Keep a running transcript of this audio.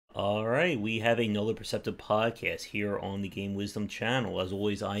All right, we have another Perceptive podcast here on the Game Wisdom channel. As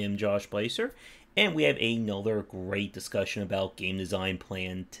always, I am Josh Blaser, and we have another great discussion about game design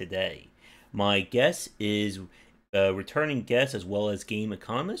planned today. My guest is a returning guest as well as game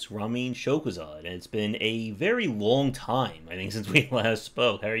economist Ramin Shokrizade, and it's been a very long time, I think, since we last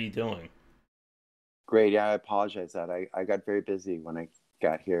spoke. How are you doing? Great. Yeah, I apologize that I got very busy when I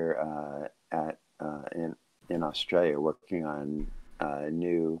got here at in Australia working on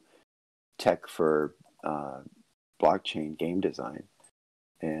new tech for blockchain game design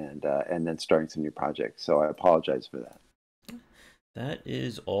and then starting some new projects. So I apologize for that. That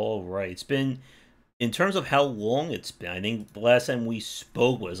is all right. It's been in terms of how long it's been. I think the last time we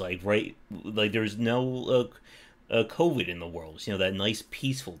spoke was like there's no COVID in the world. You know, that nice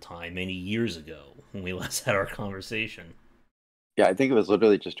peaceful time many years ago when we last had our conversation. Yeah, I think it was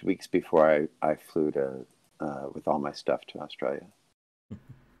literally just weeks before I flew to with all my stuff to Australia.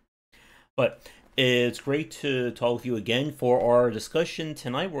 But it's great to talk with you again for our discussion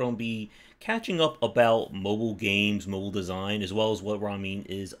tonight. We're going to be catching up about mobile games, mobile design, as well as what Ramin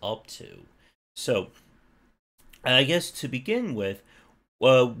is up to. So, I guess to begin with,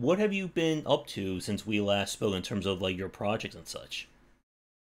 what have you been up to since we last spoke in terms of like your projects and such?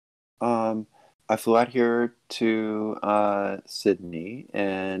 Um, I flew out here to Sydney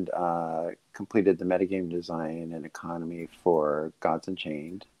and completed the metagame design and economy for Gods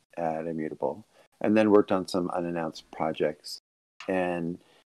Unchained at Immutable, and then worked on some unannounced projects and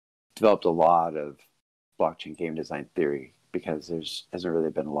developed a lot of blockchain game design theory because there's hasn't really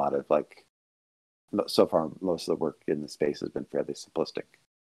been a lot of like so far most of the work in the space has been fairly simplistic.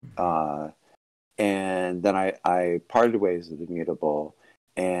 Uh, and then I parted ways with Immutable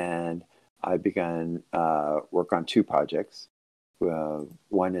and I began work on two projects.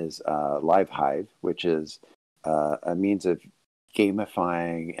 One is Live Hive, which is a means of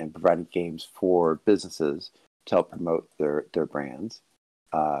gamifying and providing games for businesses to help promote their brands,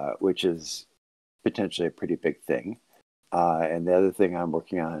 which is potentially a pretty big thing. And the other thing I'm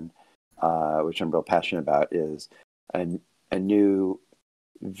working on, which I'm real passionate about, is a new,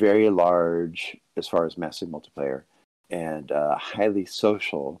 very large, as far as massive multiplayer, and highly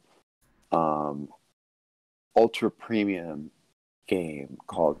social, um, ultra premium game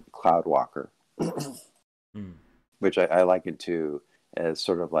called Cloud Walker, Hmm. which I liken to as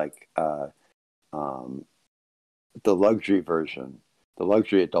sort of like um, the luxury version, the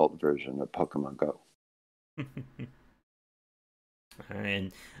luxury adult version of Pokemon Go.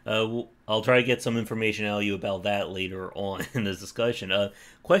 And I'll try to get some information out of you about that later on in this discussion.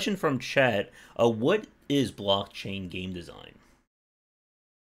 Question from chat: what is blockchain game design?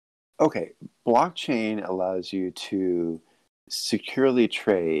 Okay, blockchain allows you to securely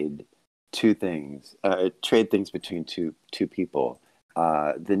trade things between two people.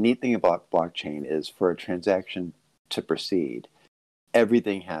 The neat thing about blockchain is for a transaction to proceed,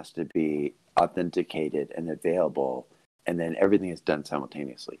 everything has to be authenticated and available, and then everything is done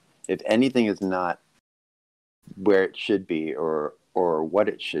simultaneously. If anything is not where it should be or what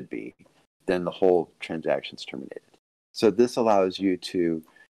it should be, then the whole transaction is terminated. So this allows you to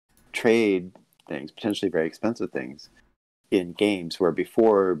trade things, potentially very expensive things, in games where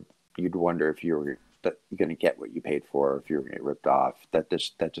before you'd wonder if you were going to get what you paid for, or if you were going to get ripped off. That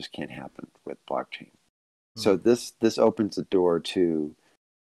just can't happen with blockchain. Hmm. So this opens the door to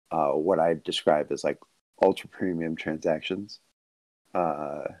what I describe as like ultra premium transactions,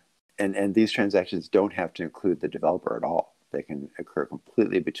 uh, and these transactions don't have to include the developer at all. They can occur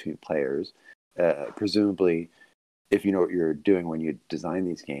completely between players. Presumably, if you know what you're doing when you design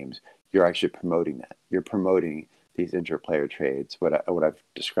these games, you're actually promoting that. You're promoting these interplayer trades. What I've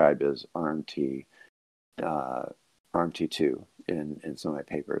described as RMT, uh, RMT2 in some of my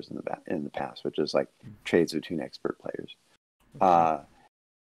papers in the past, which is like trades between expert players. Okay. Uh,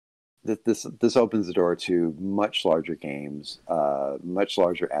 this opens the door to much larger games, much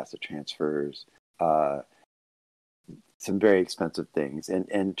larger asset transfers, uh, some very expensive things,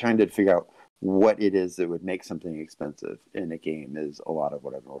 and trying to figure out what it is that would make something expensive in a game is a lot of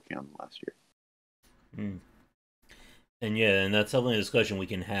what I've been working on last year. Hmm. And yeah, and that's definitely a discussion we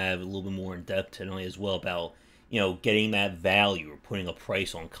can have a little bit more in depth tonight as well about getting that value or putting a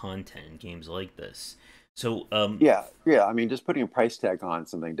price on content in games like this. So Yeah. I mean, just putting a price tag on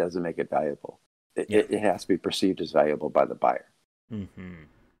something doesn't make it valuable. It, yeah. it, it has to be perceived as valuable by the buyer. Hmm.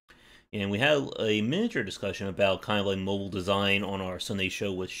 And we had a miniature discussion about kind of like mobile design on our Sunday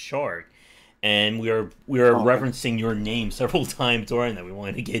show with Shark, and we are Oh, okay. referencing your name several times during that. We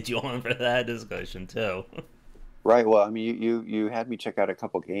wanted to get you on for that discussion too. Right. Well, I mean, you had me check out a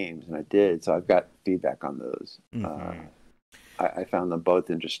couple games, and I did. So I've got feedback on those. Hmm. I found them both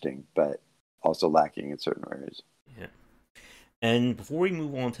interesting, but also lacking in certain areas. Yeah. And before we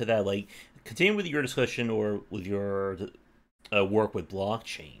move on to that, like, continue with your discussion or with your work with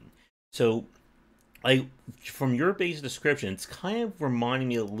blockchain. So, like, from your basic description, it's kind of reminding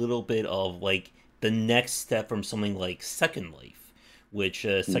me a little bit of like the next step from something like Second Life, which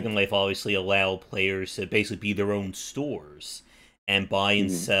Second Life obviously allowed players to basically be their own stores and buy and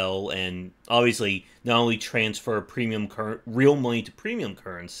Mm-hmm. sell, and obviously not only transfer real money to premium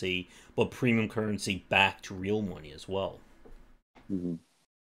currency, but premium currency back to real money as well. Mm-hmm.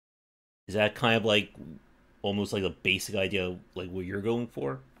 Is that kind of like almost like a basic idea of like what you're going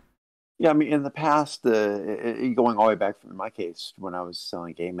for? Yeah, I mean, in the past, going all the way back from in my case, when I was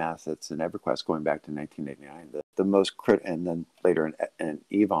selling game assets in EverQuest, going back to 1989, the most and then later in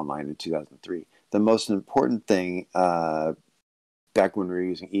Eve Online in 2003, the most important thing back when we were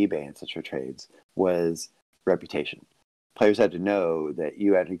using eBay and such for trades was reputation. Players had to know that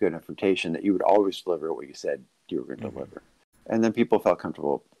you had a good enough reputation that you would always deliver what you said you were going to Mm-hmm. deliver, and then people felt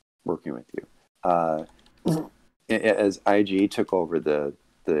comfortable working with you. As IG took over the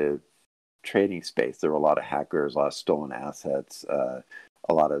trading space, there were a lot of hackers, a lot of stolen assets, a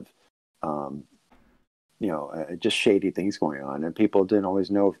lot of just shady things going on, and people didn't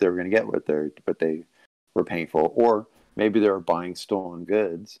always know if they were going to get what they were paying for, or maybe they were buying stolen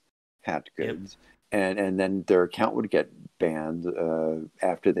goods, hacked Yep. goods, and then their account would get banned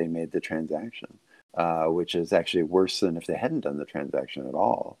after they made the transaction, which is actually worse than if they hadn't done the transaction at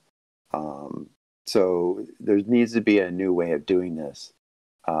all. So there needs to be a new way of doing this.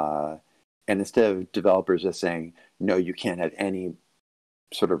 And instead of developers just saying, no, you can't have any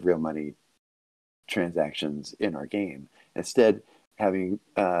sort of real money transactions in our game, instead having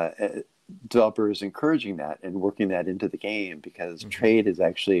developers encouraging that and working that into the game, because Mm-hmm. trade is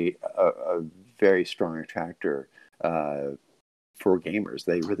actually a very strong attractor for gamers.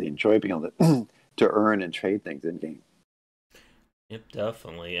 They really enjoy being able to, to earn and trade things in game. Yep,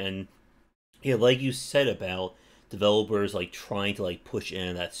 definitely. And yeah, like you said about developers like trying to like push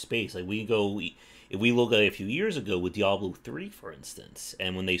in that space. Like if we look at it a few years ago with Diablo 3, for instance,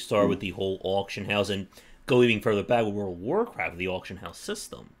 and when they started with Mm-hmm. the whole auction house, and go even further back with World of Warcraft, the auction house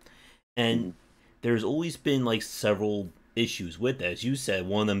system. And Mm-hmm. there's always been like several issues with that. As you said,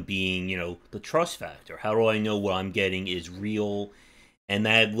 one of them being, the trust factor. How do I know what I'm getting is real? And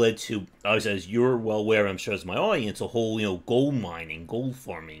that led to, obviously, as you're well aware, I'm sure as my audience, a whole, gold mining, gold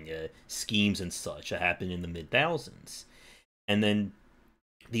farming schemes and such that happened in the mid thousands. And then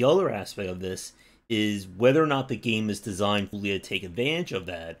the other aspect of this is whether or not the game is designed fully to take advantage of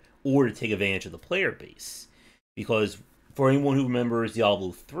that or to take advantage of the player base. Because for anyone who remembers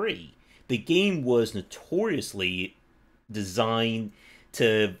Diablo 3, the game was notoriously designed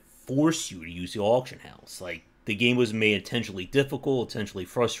to force you to use the auction house. Like, the game was made intentionally difficult, intentionally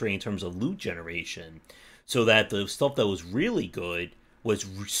frustrating in terms of loot generation, so that the stuff that was really good was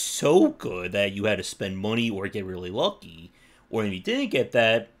so good that you had to spend money or get really lucky, or if you didn't get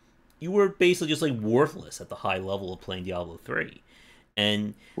that, you were basically just like worthless at the high level of playing Diablo 3.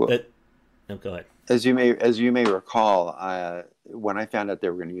 And Well, that, no, go ahead. as you may recall, when I found out they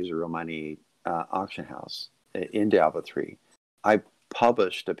were going to use a real money auction house in Diablo 3, I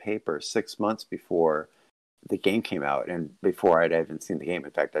published a paper 6 months before the game came out and before I'd even seen the game. In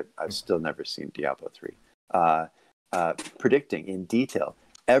fact, I've still never seen Diablo 3, uh, predicting in detail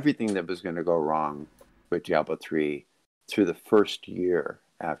everything that was going to go wrong with Diablo 3 through the first year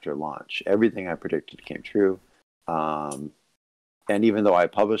after launch. Everything I predicted came true. Um, and even though I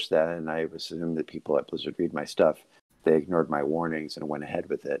published that and I assumed that people at Blizzard read my stuff, they ignored my warnings and went ahead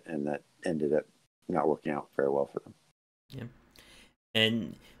with it, and that ended up not working out very well for them. Yeah.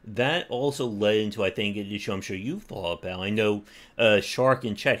 And that also led into, I think, an issue I'm sure you've thought about. I know Shark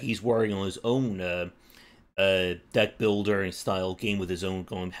in chat, he's working on his own deck builder and style game with his own,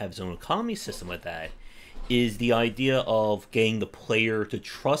 going to have his own economy system with that. Is the idea of getting the player to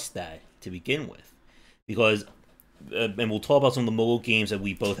trust that to begin with. Because, and we'll talk about some of the mobile games that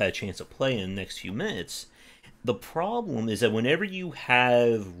we both had a chance to play in the next few minutes. The problem is that whenever you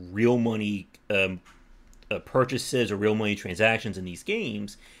have real money purchases or real money transactions in these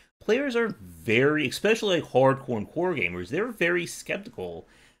games, players are very, especially like hardcore and core gamers, they're very skeptical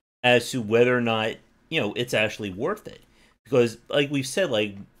as to whether or not it's actually worth it. Because, like we've said,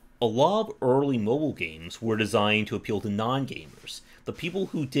 like a lot of early mobile games were designed to appeal to non-gamers, the people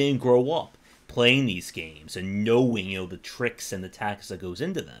who didn't grow up playing these games and knowing the tricks and the tactics that goes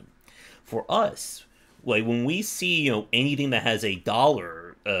into them. For us, like when we see anything that has a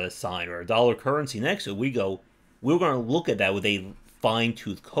dollar sign or a dollar currency next to it, we're going to look at that with a fine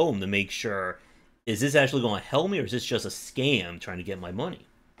tooth comb to make sure is this actually going to help me, or is this just a scam trying to get my money?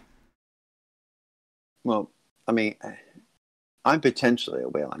 Well, I mean, I'm potentially a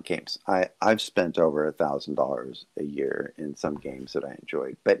whale on games. I've spent over $1,000 a year in some games that I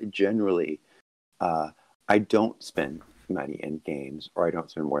enjoyed, but generally, I don't spend money in games, or I don't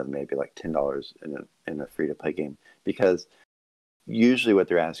spend more than maybe like $10 in a free to play game, because usually what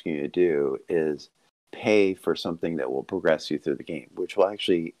they're asking you to do is pay for something that will progress you through the game, which will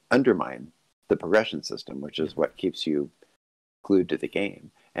actually undermine the progression system, which is what keeps you glued to the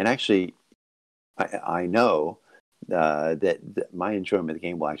game. And actually, I know that my enjoyment of the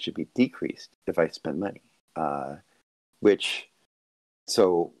game will actually be decreased if I spend money. Which,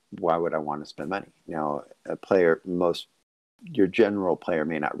 so why would I want to spend money? Now, your general player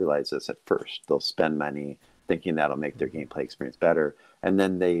may not realize this at first. They'll spend money thinking that'll make their gameplay experience better, and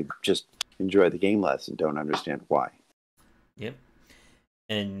then they just enjoy the game less and don't understand why. Yep.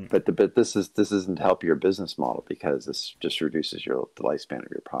 And But this isn't to help your business model, because this just reduces the lifespan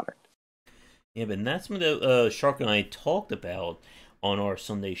of your product. yeah, but that's what Shark and I talked about on our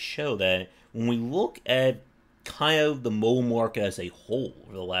Sunday show. That when we look at kind of the mobile market as a whole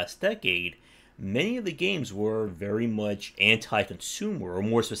over the last decade, many of the games were very much anti-consumer, or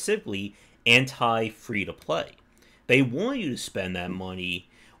more specifically, anti-free to play. They want you to spend that money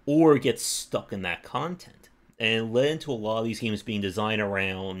or get stuck in that content, and it led into a lot of these games being designed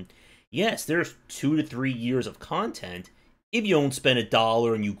around. Yes, there's 2 to 3 years of content if you don't spend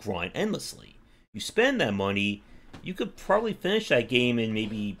 $1 and you grind endlessly. You spend that money, you could probably finish that game in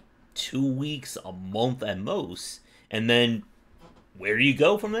maybe 2 weeks, a month at most, and then where do you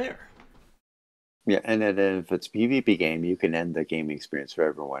go from there? Yeah, and then if it's a PvP game, you can end the gaming experience for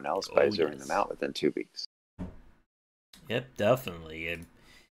everyone else by Oh zeroing them yes, out within 2 weeks. yep, definitely,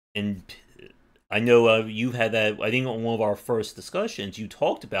 and I know you've had that. I think on one of our first discussions, you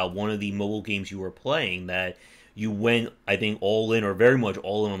talked about one of the mobile games you were playing that you went, I think, all in, or very much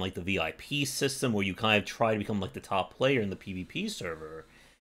all in on like the VIP system, where you kind of try to become like the top player in the PvP server,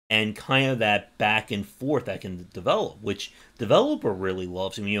 and kind of that back and forth that can develop, which developer really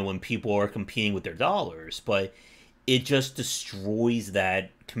loves. I mean, when people are competing with their dollars, but it just destroys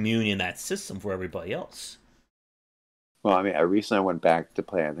that community and that system for everybody else. Well, I mean, I recently went back to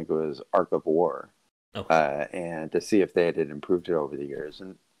play, I think it was Ark of War, Okay. and to see if they had improved it over the years.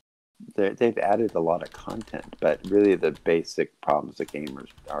 And they've added a lot of content, but really the basic problems that gamers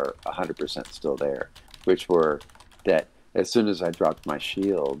are 100% still there, which were that as soon as I dropped my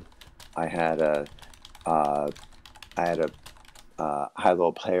shield, I had a uh, I had a high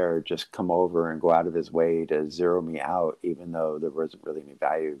level player just come over and go out of his way to zero me out, even though there wasn't really any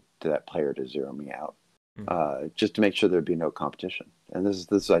value to that player to zero me out, Mm-hmm. just to make sure there'd be no competition. And this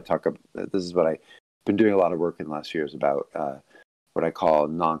is I talk about. This is what I've been doing a lot of work in the last few years about. What I call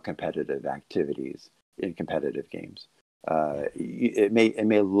non-competitive activities in competitive games. It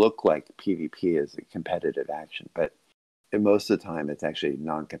may look like PvP is a competitive action, but most of the time it's actually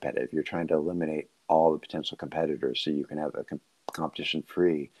non-competitive. You're trying to eliminate all the potential competitors so you can have a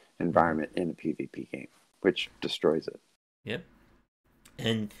competition-free Mm-hmm. environment in a PvP game, which destroys it. Yep.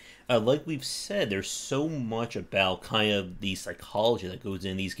 And like we've said, there's so much about kind of the psychology that goes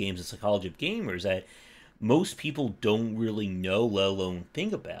in these games, the psychology of gamers, that most people don't really know, let alone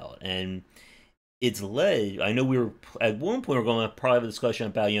think about. And it's led. I know we were at one point we are going to probably have a discussion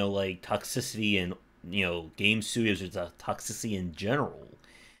about like toxicity and game studios or toxicity in general,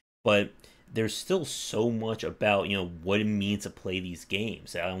 but there's still so much about what it means to play these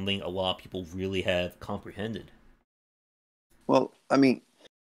games that I don't think a lot of people really have comprehended. Well, I mean,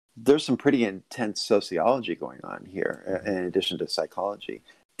 there's some pretty intense sociology going on here, in addition to psychology.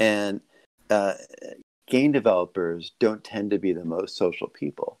 And uh, game developers don't tend to be the most social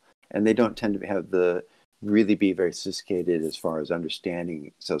people, and they don't tend to have the really be very sophisticated as far as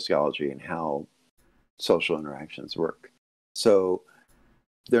understanding sociology and how social interactions work. So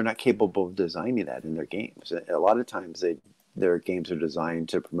they're not capable of designing that in their games. A lot of times, their games are designed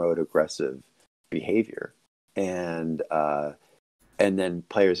to promote aggressive behavior, and and then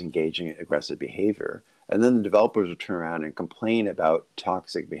players engaging in aggressive behavior. And then the developers will turn around and complain about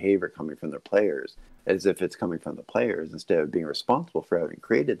toxic behavior coming from their players as if it's coming from the players instead of being responsible for having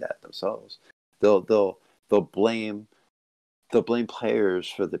created that themselves. They'll they'll they'll blame they'll blame players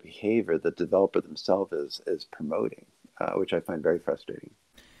for the behavior that the developer themselves is promoting, which I find very frustrating.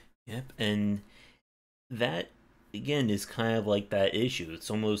 Yep, and that again is kind of like that issue. It's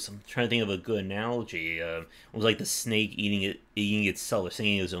almost, I'm trying to think of a good analogy. It was like the snake eating itself, or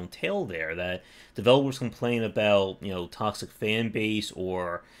singing its own tail. There, that developers complain about toxic fan base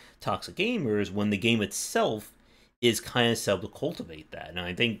or toxic gamers when the game itself is kind of set up to cultivate that. And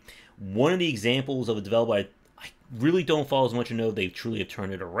I think one of the examples of a developer I really don't follow as much to know they truly have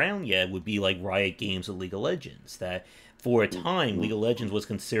turned it around yet would be like Riot Games with League of Legends. That for a time, League of Legends was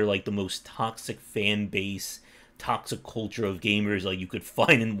considered like the most toxic fan base, toxic culture of gamers like you could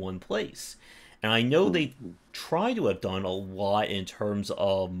find in one place. And I know they try to have done a lot in terms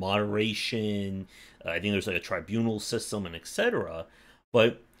of moderation. I think there's like a tribunal system and etc.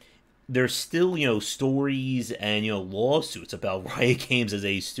 But there's still stories and lawsuits about Riot Games as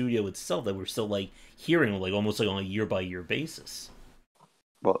a studio itself that we're still like hearing like almost like on a year by year basis.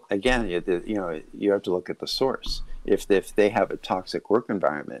 Well, again, you have to look at the source. If they have a toxic work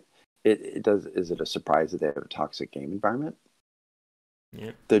environment, it does. Is it a surprise that they have a toxic game environment?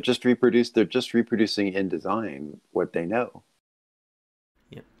 Yeah. They're just reproducing in design what they know.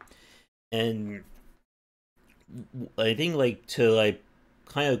 Yeah. And I think like to like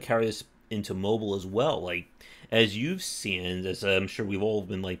kind of carry this into mobile as well, like as you've seen, as I'm sure we've all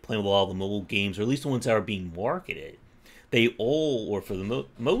been like playing with a lot of the mobile games, or at least the ones that are being marketed, they all, or for the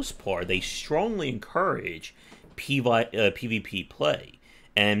most part, they strongly encourage PvP play.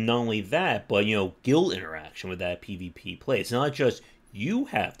 And not only that, but guild interaction with that PvP play. It's not just you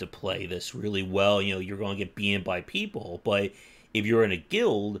have to play this really well, you're going to get beaten by people, but if you're in a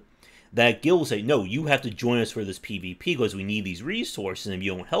guild, that guild will say, no, you have to join us for this PvP because we need these resources, and if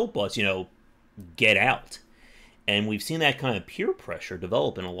you don't help us, get out. And we've seen that kind of peer pressure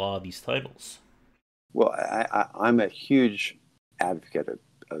develop in a lot of these titles. Well, I'm a huge advocate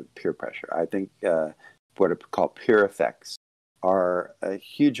of peer pressure. I think what are called peer effects are a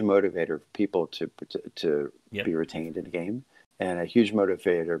huge motivator for people to Yep. be retained in a game, and a huge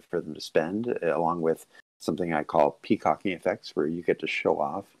motivator for them to spend, along with something I call peacocking effects, where you get to show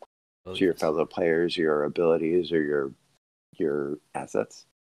off to your fellow players your abilities or your assets.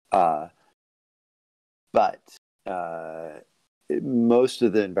 But most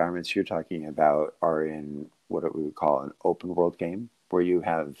of the environments you're talking about are in what we would call an open world game, where you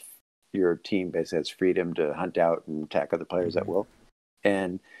have your team basically has freedom to hunt out and attack other players at will.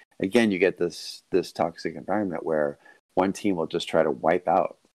 And again, you get this toxic environment where one team will just try to wipe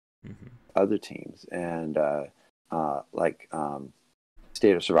out other teams. And like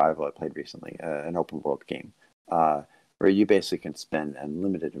State of Survival, I played recently, an open world game, where you basically can spend an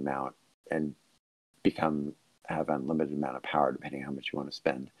unlimited amount and have an unlimited amount of power depending on how much you want to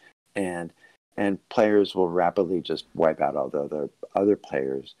spend, and players will rapidly just wipe out all the other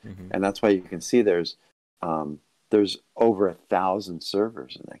players, and that's why you can see there's over 1,000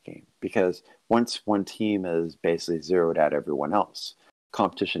 servers in that game, because once one team is basically zeroed out everyone else,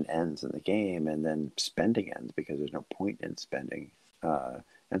 competition ends in the game, and then spending ends because there's no point in spending,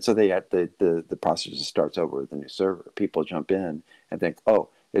 and so the process just starts over with a new server. People jump in and think, oh,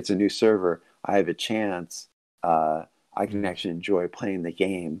 it's a new server, I have a chance. I can actually enjoy playing the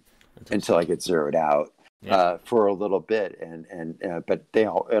game until I get zeroed out for a little bit, but the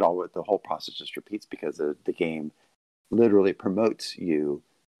whole process just repeats because the game literally promotes you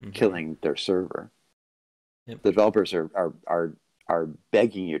killing their server. The developers are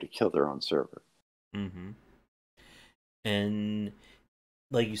begging you to kill their own server. And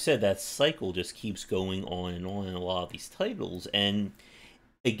like you said, that cycle just keeps going on in a lot of these titles, and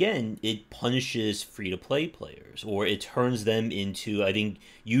again, it punishes free-to-play players, or it turns them into, I think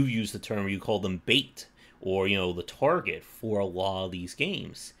you use the term, you call them bait, or, the target for a lot of these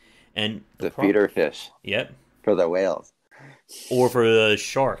games. And the feeder fish. Yep. For the whales. Or for the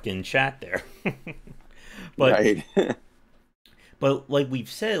shark in chat there. But, right. But like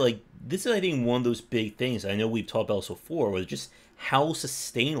we've said, like, this is, I think, one of those big things I know we've talked about so before, was just how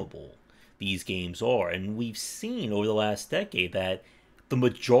sustainable these games are. And we've seen over the last decade that the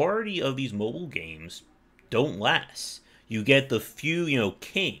majority of these mobile games don't last. You get the few,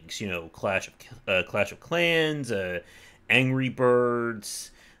 kings, Clash of Clans, Angry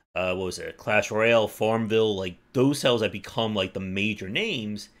Birds, what was it, Clash Royale, Farmville, like those titles that become like the major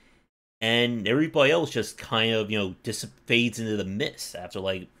names, and everybody else just kind of, fades into the mist after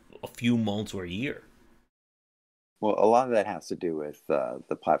like a few months or a year. Well, a lot of that has to do with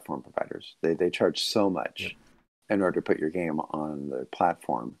the platform providers. They charge so much in order to put your game on the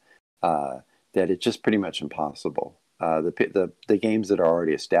platform that it's just pretty much impossible. The games that are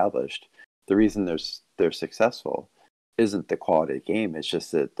already established, the reason they're successful isn't the quality of the game. It's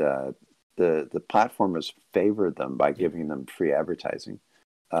just that the platformers favored them by giving them free advertising.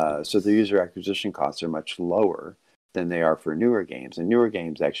 So the user acquisition costs are much lower than they are for newer games. And newer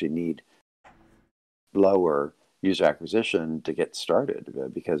games actually need lower user acquisition to get started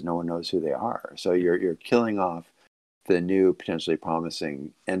because no one knows who they are. So you're killing off the new, potentially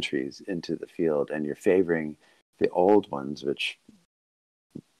promising entries into the field, and you're favoring the old ones, which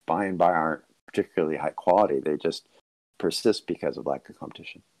by and by aren't particularly high quality. They just persist because of lack of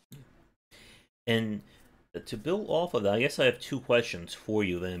competition. And to build off of that, I guess I have two questions for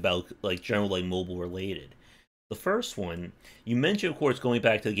you then about like general like mobile related. The first one, you mentioned, of course, going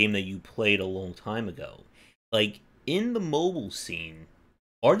back to the game that you played a long time ago. Like, in the mobile scene,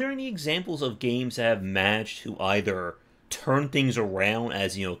 are there any examples of games that have managed to either turn things around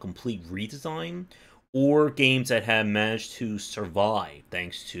as, you know, complete redesign, or games that have managed to survive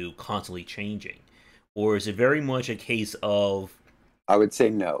thanks to constantly changing? Or is it very much a case of, I would say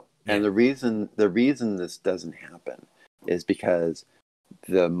no. And yeah, the reason this doesn't happen is because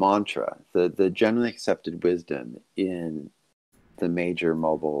the mantra, the generally accepted wisdom in the major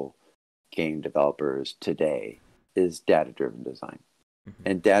mobile game developers today is data-driven design. mhm,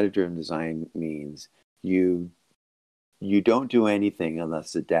 And data-driven design means you you don't do anything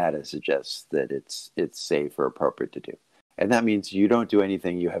unless the data suggests that it's safe or appropriate to do. And that means you don't do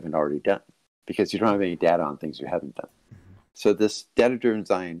anything you haven't already done because you don't have any data on things you haven't done. mhm. So this data-driven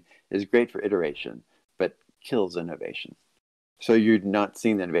design is great for iteration, but kills innovation. So you're not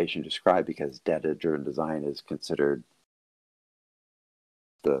seeing the innovation described because data-driven design is considered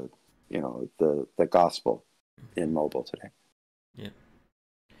the the gospel in mobile today. Yeah.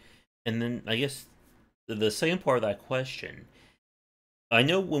 And then I guess the second part of that question, I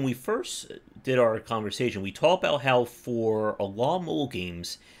know when we first did our conversation, we talked about how for a lot of mobile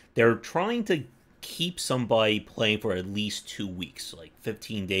games, they're trying to keep somebody playing for at least 2 weeks, like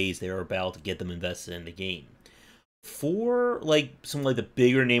 15 days, they're about to get them invested in the game. For like some like the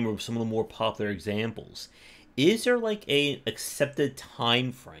bigger name or some of the more popular examples, is there like a accepted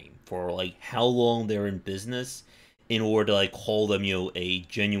time frame for like how long they're in business in order to like call them, you know, a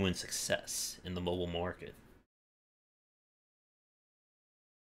genuine success in the mobile market?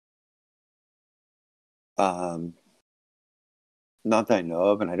 Um, Not that I know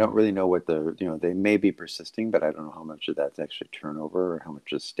of, and I don't Mm, really know what they may be persisting, but I don't know how much of that's actually turnover or how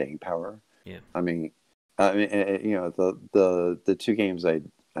much is staying power. yeah. I mean, the two games I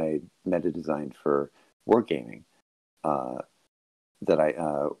meta designed for wargaming, uh, that I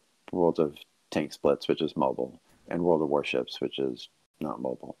World of Tank Splits, which is mobile, and World of Warships, which is not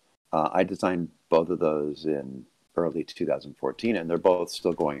mobile. I designed both of those in early 2014, and they're both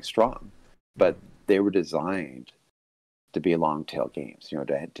still going strong, but they were designed to be long tail games,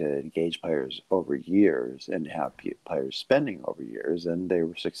 to engage players over years and have players spending over years, and they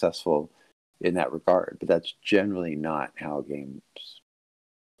were successful in that regard. But that's generally not how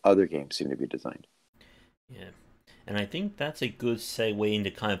other games seem to be designed. Yeah. And I think that's a good segue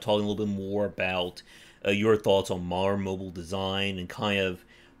into kind of talking a little bit more about your thoughts on modern mobile design and kind of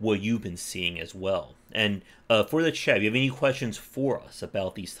what you've been seeing as well. And for the chat, if you have any questions for us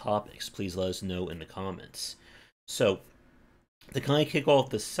about these topics, please let us know in the comments. So, to kind of kick off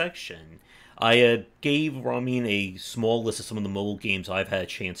this section, I gave Ramin a small list of some of the mobile games I've had a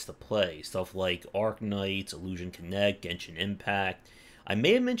chance to play. Stuff like Arc Knights, Illusion Connect, Genshin Impact. I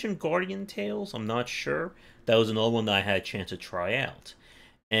may have mentioned Guardian Tales, I'm not sure. That was another one that I had a chance to try out.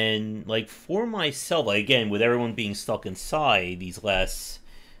 And, like, for myself, like, again, with everyone being stuck inside these last,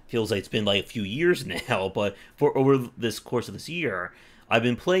 feels like it's been like a few years now, but for over this course of this year, I've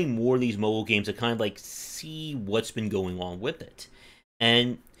been playing more of these mobile games to kind of like see what's been going on with it.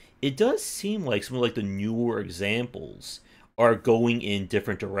 And it does seem like some of like the newer examples are going in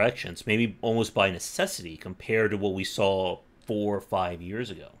different directions, maybe almost by necessity compared to what we saw 4 or 5 years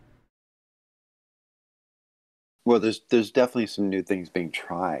ago. Well, there's definitely some new things being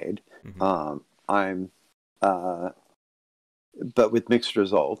tried. Hmm. I'm But with mixed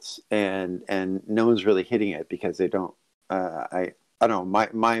results, and no one's really hitting it because they don't. I don't know.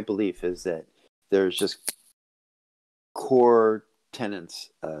 My belief is that there's just core tenets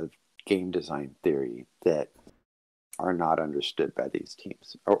of game design theory that are not understood by these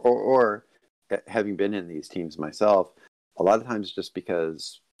teams, or having been in these teams myself, a lot of times just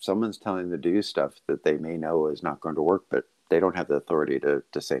because someone's telling them to do stuff that they may know is not going to work, but they don't have the authority to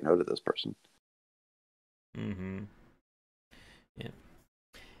say no to this person. Hmm. Yeah.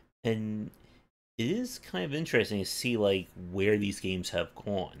 And it is kind of interesting to see like where these games have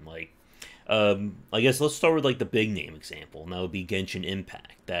gone. Like, I guess let's start with like the big name example, and that would be Genshin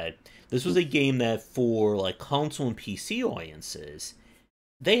Impact. That this was a game that for like console and PC audiences,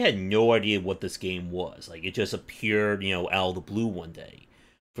 they had no idea what this game was. Like it just appeared, you know, out of the blue one day.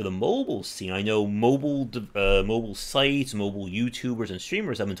 For the mobile scene, I know mobile sites, mobile YouTubers, and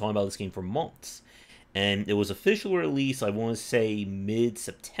streamers have been talking about this game for months, and it was official release. I want to say mid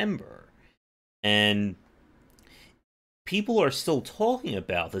September, and people are still talking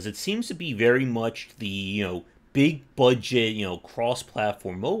about this. It seems to be very much the, you know, big budget,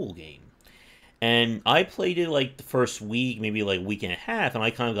 cross-platform mobile game. And I played it like the first week, maybe like week and a half, and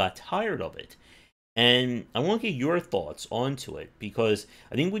I kind of got tired of it. And I want to get your thoughts onto it because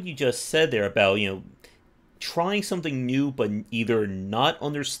I think what you just said there about, trying something new but either not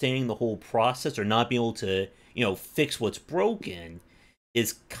understanding the whole process or not being able to, fix what's broken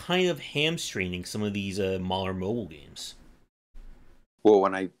is kind of hamstringing some of these modern mobile games. Well,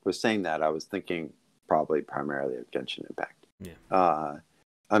 when I was saying that, I was thinking probably primarily of Genshin Impact. Yeah.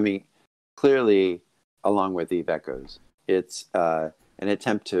 I mean, clearly, along with Eve Echoes, it's an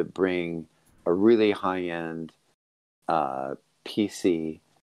attempt to bring a really high-end PC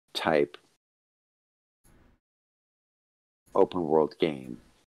type open world game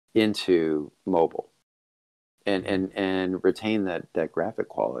into mobile and retain that graphic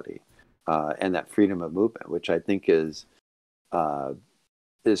quality and that freedom of movement, which I think is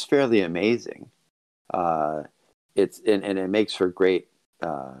fairly amazing. And it makes for great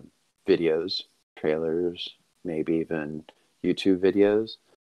videos, trailers, maybe even YouTube videos,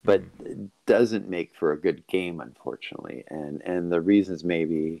 but it doesn't make for a good game, unfortunately. And the reasons may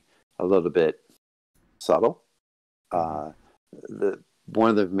be a little bit subtle. One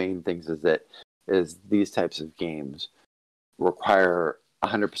of the main things is these types of games require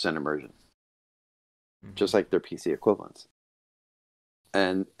 100% immersion, just like their PC equivalents.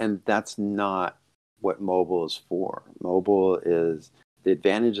 And that's not what mobile is for. The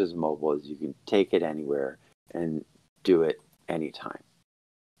advantages of mobile is you can take it anywhere and do it anytime.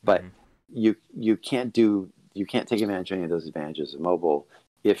 But you can't take advantage of any of those advantages of mobile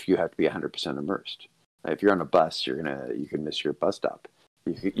if you have to be 100% immersed. If you're on a bus, you can miss your bus stop.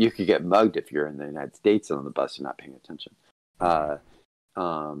 You could get mugged if you're in the United States on the bus and not paying attention.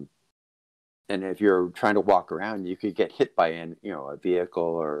 And if you're trying to walk around, you could get hit by a vehicle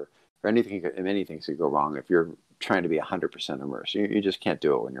or anything. Many things could go wrong if you're trying to be 100% immersed. You just can't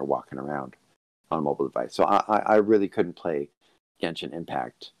do it when you're walking around on a mobile device. So I really couldn't play Genshin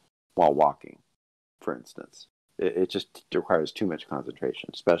Impact while walking, for instance. It just requires too much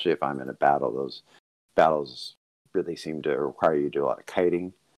concentration, especially if I'm in a battle. Those battles really seem to require you to do a lot of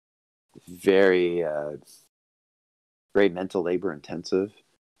kiting. Very, very mental labor intensive.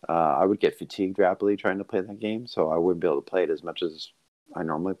 I would get fatigued rapidly trying to play that game, so I wouldn't be able to play it as much as I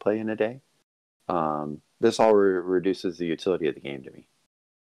normally play in a day. This all reduces the utility of the game to me.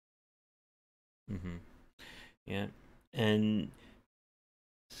 Yeah, and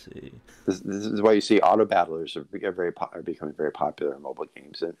let's see. This is why you see auto battlers are becoming very popular in mobile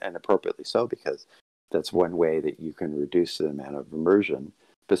games, and appropriately so, because that's one way that you can reduce the amount of immersion,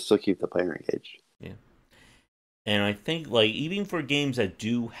 but still keep the player engaged. Yeah. And I think, like, even for games that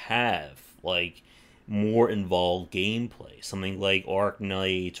do have, like, more involved gameplay, something like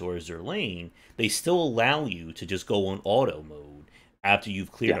Arknight or Zerlane, they still allow you to just go on auto mode after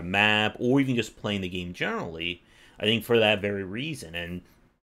you've cleared a map, or even just playing the game generally, I think for that very reason. And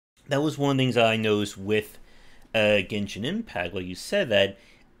that was one of the things I noticed with Genshin Impact, like you said, that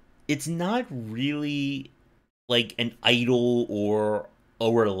it's not really like an idle or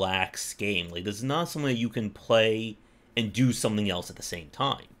a relaxed game. Like, this is not something that you can play and do something else at the same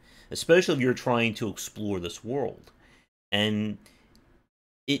time, especially if you're trying to explore this world. And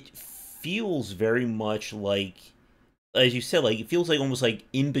it feels very much like, as you said, like it feels like almost like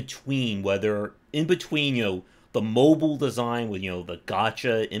in between, the mobile design with the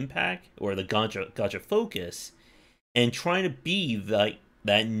gotcha impact or the gotcha focus, and trying to be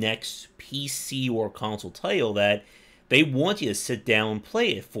that next PC or console title that they want you to sit down and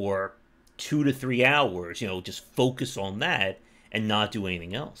play it for 2 to 3 hours, just focus on that and not do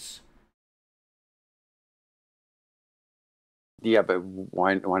anything else. Yeah, but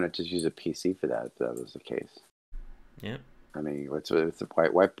why not just use a PC for that if that was the case? Yeah. I mean, what's the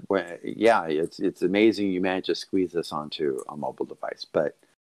point? Why, yeah, it's amazing you managed to squeeze this onto a mobile device, but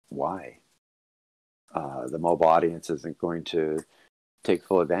why? The mobile audience isn't going to take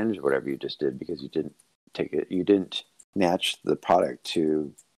full advantage of whatever you just did because you didn't match the product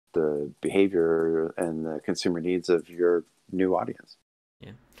to the behavior and the consumer needs of your new audience.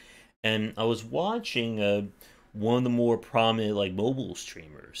 Yeah. And I was watching one of the more prominent like mobile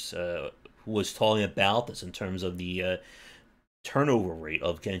streamers who was talking about this in terms of the turnover rate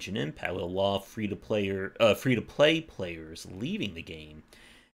of Genshin Impact, with a lot of free to play players leaving the game.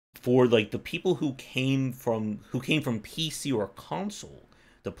 For like the people who came from PC or console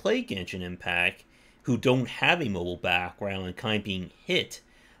to play Genshin Impact, who don't have a mobile background and kind of being hit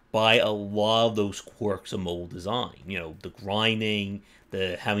by a lot of those quirks of mobile design. The grinding,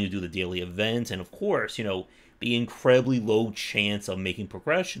 the having to do the daily events, and of course, the incredibly low chance of making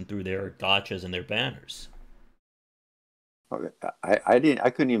progression through their gotchas and their banners. I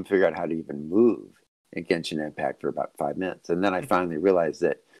couldn't even figure out how to even move in Genshin Impact for about 5 minutes, and then I finally realized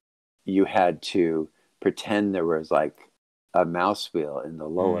that you had to pretend there was like a mouse wheel in the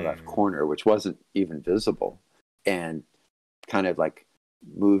lower left corner, which wasn't even visible, and kind of like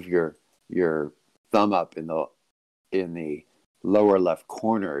move your thumb up in the lower left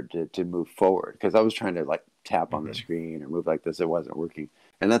corner to move forward, because I was trying to like tap on the screen or move like this. It wasn't working,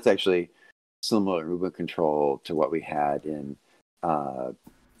 and that's actually similar movement control to what we had in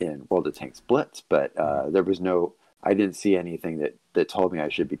World of Tanks Blitz, but there was no. I didn't see anything that told me I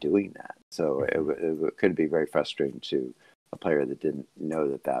should be doing that. So it could be very frustrating to a player that didn't know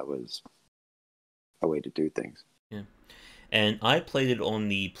that was a way to do things. Yeah. And I played it on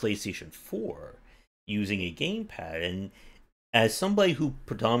the PlayStation 4 using a gamepad, and as somebody who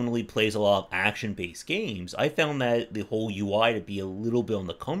predominantly plays a lot of action-based games, I found that the whole UI to be a little bit on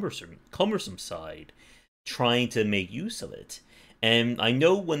the cumbersome side, trying to make use of it. And I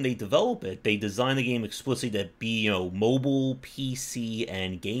know when they develop it, they design the game explicitly to be, mobile, PC,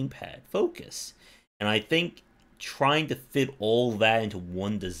 and gamepad focus. And I think trying to fit all that into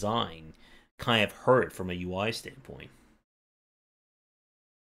one design kind of hurt it from a UI standpoint.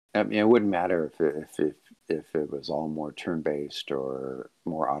 I mean, it wouldn't matter if it was all more turn-based or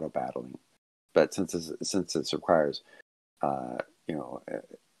more auto battling, but since it requires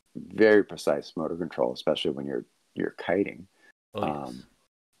very precise motor control, especially when you're kiting,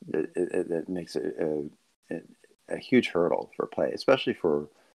 it makes it a huge hurdle for play, especially for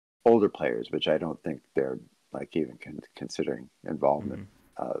older players, which I don't think they're like even considering involvement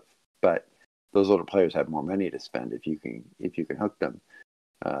of. But those older players have more money to spend if you can hook them.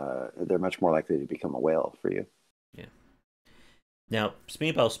 They're much more likely to become a whale for you. Yeah. Now,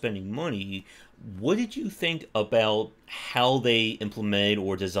 speaking about spending money, what did you think about how they implemented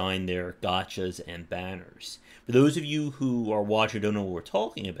or designed their gotchas and banners? For those of you who are watching don't know what we're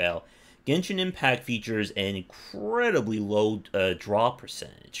talking about, Genshin Impact features an incredibly low draw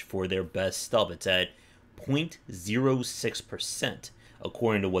percentage for their best stuff. It's at 0.06%,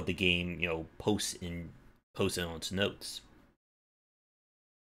 according to what the game posts on its notes.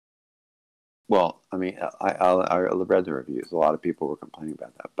 Well, I mean, I read the reviews. A lot of people were complaining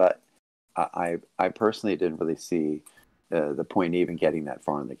about that, but I personally didn't really see the point in even getting that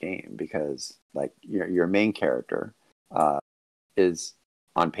far in the game, because like your main character is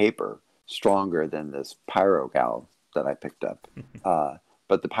on paper stronger than this Pyro gal that I picked up,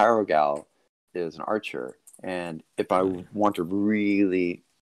 but the Pyro gal is an archer, and if I want to really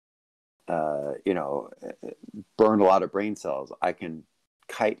burn a lot of brain cells, I can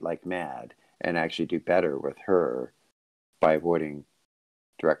kite like mad and actually do better with her by avoiding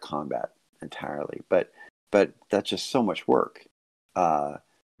direct combat entirely. But that's just so much work.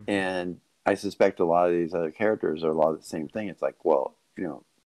 And I suspect a lot of these other characters are a lot of the same thing. It's like, well,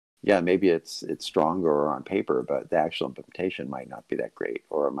 yeah, maybe it's stronger on paper, but the actual implementation might not be that great,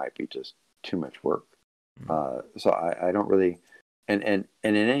 or it might be just too much work. So I don't really, and in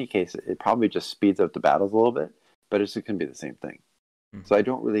any case, it probably just speeds up the battles a little bit, but it's going to be the same thing. So I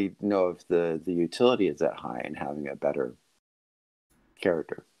don't really know if the utility is that high in having a better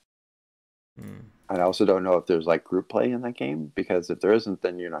character. I also don't know if there's like group play in that game, because if there isn't,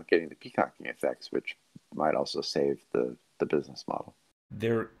 then you're not getting the peacocking effects, which might also save the business model.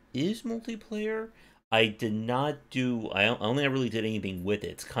 There is multiplayer. I only really did anything with it.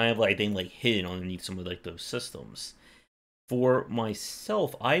 It's kind of like being like hidden underneath some of like those systems. For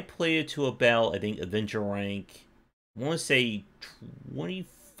myself, I played it to about, I think, adventure rank, I want to say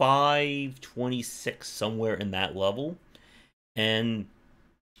 25, 26, somewhere in that level. And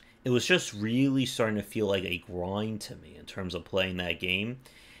it was just really starting to feel like a grind to me in terms of playing that game.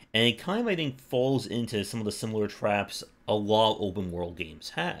 And it kind of, I think, falls into some of the similar traps a lot of open world games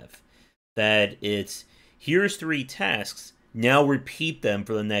have. That it's, here's 3 tasks, now repeat them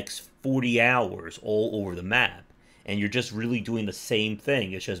for the next 40 hours all over the map. And you're just really doing the same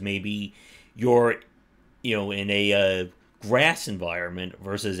thing. It's just maybe you're in a grass environment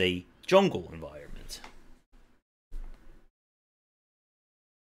versus a jungle environment.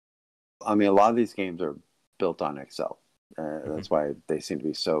 I mean, a lot of these games are built on Excel. That's why they seem to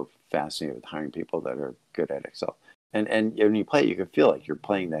be so fascinated with hiring people that are good at Excel. And when you play it, you can feel like you're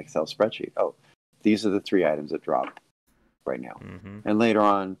playing the Excel spreadsheet. Oh, these are the 3 items that drop right now. And later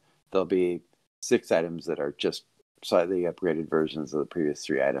on, there'll be 6 items that are just slightly upgraded versions of the previous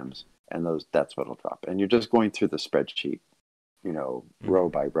 3 items. And that's what'll drop. And you're just going through the spreadsheet, row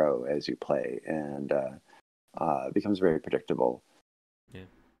by row as you play. And it becomes very predictable. Yeah.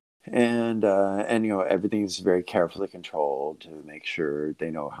 and everything's very carefully controlled to make sure they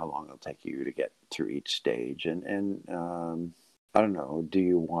know how long it'll take you to get through each stage. And I don't know, do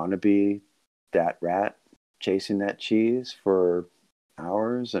you want to be that rat chasing that cheese for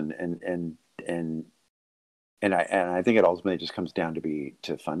hours? And I think it ultimately just comes down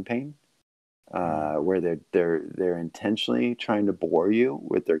to fun pain, where they're intentionally trying to bore you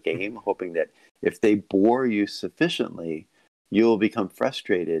with their game, hoping that if they bore you sufficiently, you'll become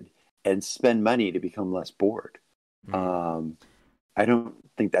frustrated and spend money to become less bored. Um, I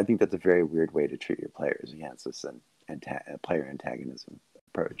think that's a very weird way to treat your players. Again, it's this player antagonism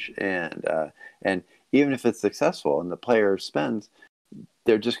approach, and even if it's successful and the player spends,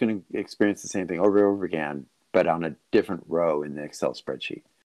 they're just going to experience the same thing over and over again, but on a different row in the Excel spreadsheet,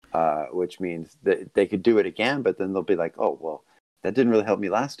 which means that they could do it again, but then they'll be like, oh, well, that didn't really help me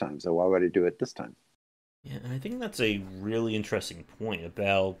last time, so why would I do it this time? Yeah, and I think that's a really interesting point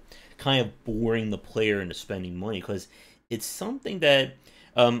about kind of boring the player into spending money, because it's something that,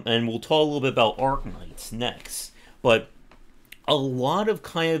 and we'll talk a little bit about Arknights next, but a lot of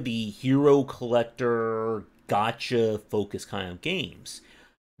kind of the hero collector gotcha focus kind of games,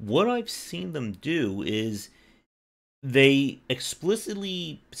 what I've seen them do is they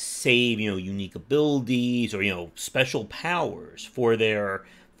explicitly save, unique abilities or, special powers for their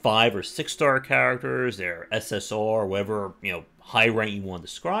 5 or 6 star characters, their SSR, whatever, high rank you want to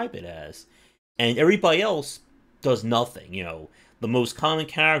describe it as. And everybody else does nothing, The most common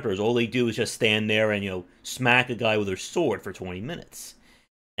characters, all they do is just stand there and, smack a guy with their sword for 20 minutes.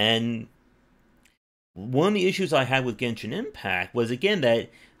 And one of the issues I had with Genshin Impact was, again, that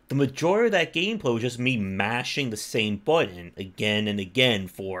the majority of that gameplay was just me mashing the same button again and again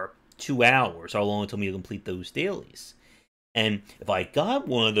for 2 hours, how long it took me to complete those dailies. And if I got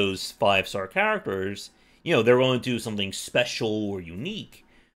one of those 5 star characters, they're going to do something special or unique.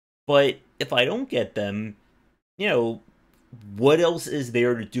 But if I don't get them, you know, what else is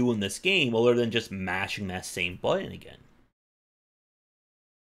there to do in this game other than just mashing that same button again?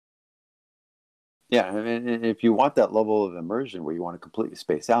 Yeah, I mean, if you want that level of immersion where you want to completely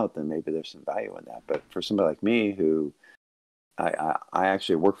space out, then maybe there's some value in that. But for somebody like me, who I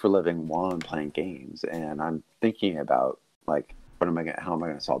actually work for a living while I'm playing games, and I'm thinking about, like, how am I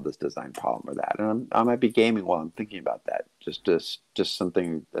going to solve this design problem or that, and I might be gaming while I'm thinking about that, just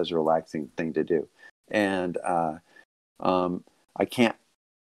something as a relaxing thing to do, and I can't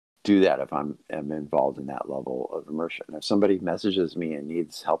do that if am involved in that level of immersion. If somebody messages me and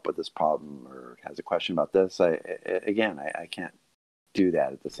needs help with this problem or has a question about this, I can't do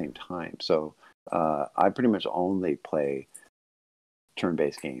that at the same time. So I pretty much only play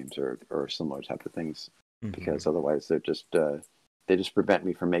turn-based games or similar type of things, because otherwise they just prevent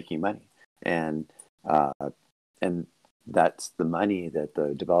me from making money, and uh, and that's the money that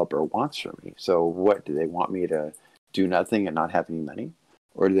the developer wants from me. So what do they want me to do? Nothing and not have any money?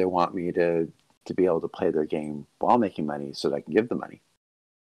 Or do they want me to be able to play their game while making money so that I can give them money?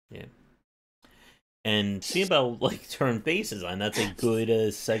 Yeah. And see about like turn-based design, that's a good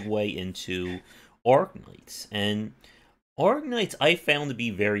segue into Arknights. And Arknights I found to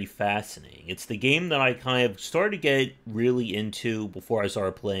be very fascinating. It's the game that I kind of started to get really into before I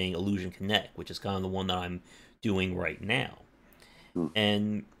started playing Illusion Connect, which is kind of the one that I'm doing right now. Hmm.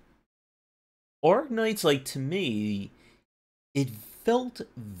 And Arknights, like, to me, it felt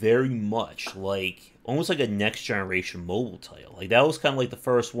very much like almost like a next generation mobile title. Like, that was kind of like the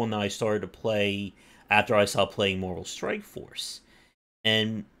first one that I started to play after I stopped playing Mortal Strike Force.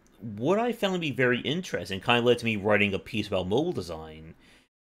 And what I found to be very interesting, kind of led to me writing a piece about mobile design,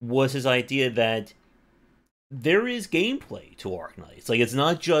 was his idea that there is gameplay to Arknights. Like, it's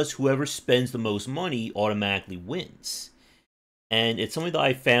not just whoever spends the most money automatically wins. And it's something that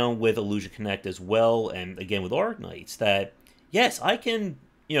I found with Illusion Connect as well, and again with Arknights, that yes, I can,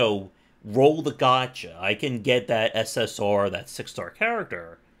 roll the gotcha. I can get that SSR, that 6 star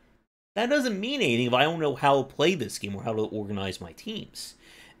character. That doesn't mean anything if I don't know how to play this game or how to organize my teams.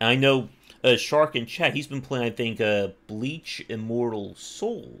 And I know Shark in chat, he's been playing, I think, Bleach Immortal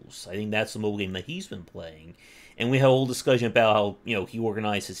Souls. I think that's the mobile game that he's been playing. And we had a whole discussion about how, he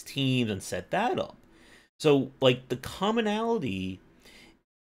organized his teams and set that up. So, like, the commonality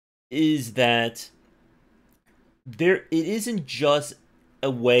is that it isn't just a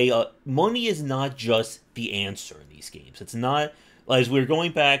way, money is not just the answer in these games. It's not, as we were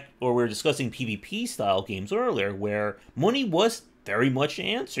going back, or we were discussing PvP style games earlier, where money was very much an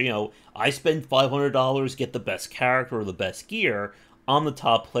answer. I spend $500, get the best character or the best gear, I'm the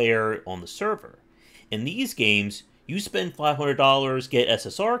top player on the server. In these games, you spend $500, get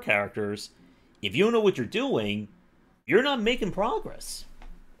SSR characters. If you don't know what you're doing, you're not making progress.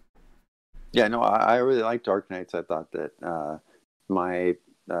 Yeah, no, I really liked Dark Knights. I thought that my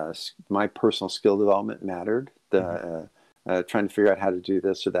my personal skill development mattered. Hmm. Trying to figure out how to do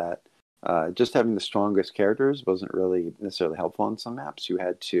this or that. Just having the strongest characters wasn't really necessarily helpful on some maps. You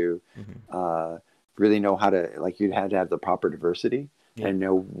had to Hmm. uh, really know how to, like, you had to have the proper diversity Yeah. and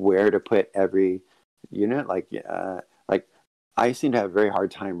know where to put every unit. Like I seem to have a very hard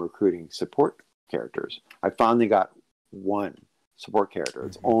time recruiting support characters. I finally got one support character.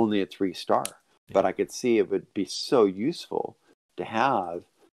 It's Hmm. only a 3 star, Yeah. but I could see it would be so useful to have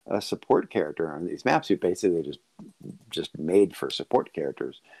a support character on these maps who basically just made for support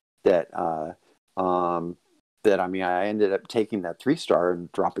characters that um, that I mean I ended up taking that 3 star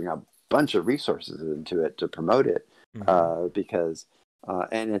and dropping a bunch of resources into it to promote it Hmm. because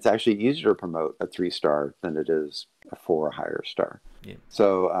and it's actually easier to promote a 3 star than it is a 4 or higher star. Yeah.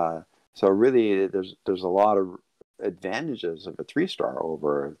 So so really there's a lot of advantages of a 3 star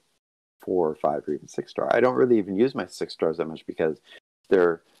over a 4 or 5 or even 6 star. I don't really even use my 6 stars that much because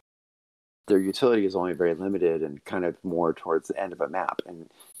they're their utility is only very limited and kind of more towards the end of a map. And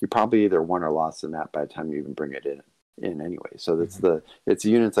you probably either won or lost the map by the time you even bring it in anyway. So Hmm. it's the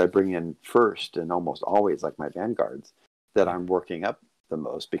units I bring in first and almost always like my vanguards that Yeah. I'm working up the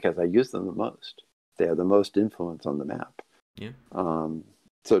most because I use them the most. They have the most influence on the map. Yeah. Um,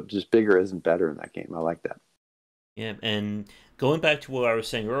 so just bigger isn't better in that game. I like that. Yeah, and going back to what I was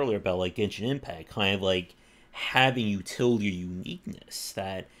saying earlier about like Genshin Impact, kind of like having utility or uniqueness.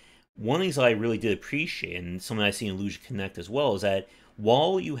 That one of the things I really did appreciate, and something I see in Illusion Connect as well, is that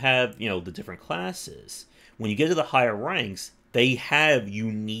while you have the different classes, when you get to the higher ranks, they have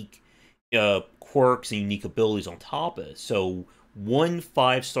unique quirks and unique abilities on top of it. So one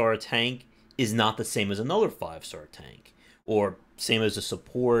 5 star tank is not the same as another 5 star tank, or same as a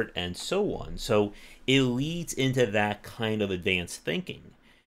support, and so on. So it leads into that kind of advanced thinking.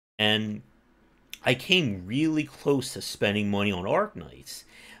 And I came really close to spending money on Arc Knights,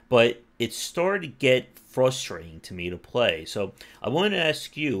 but it started to get frustrating to me to play. So I wanted to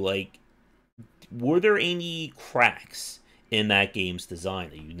ask you, like, were there any cracks in that game's design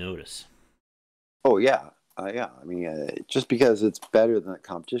that you notice? Oh yeah, yeah. I mean, just because it's better than the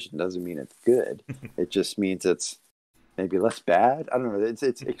competition doesn't mean it's good. It just means it's maybe less bad. I don't know. It's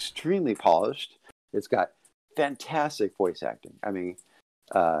extremely polished. It's got fantastic voice acting. I mean,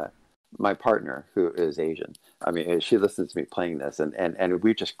 uh, my partner who is Asian, I mean, she listens to me playing this, and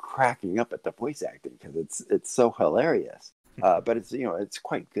we're just cracking up at the voice acting because it's so hilarious. But it's it's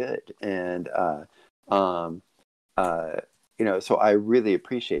quite good, and um, uh, so I really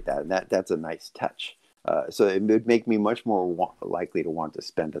appreciate that, and that's a nice touch. So it would make me much more likely to want to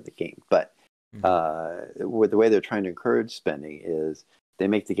spend on the game. But Hmm. with the way they're trying to encourage spending is they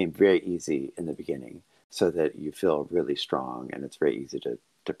make the game very easy in the beginning, so that you feel really strong and it's very easy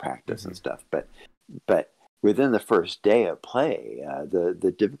to practice Hmm. and stuff. But within the first day of play,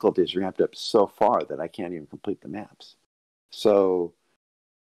 the difficulty is ramped up so far that I can't even complete the maps. So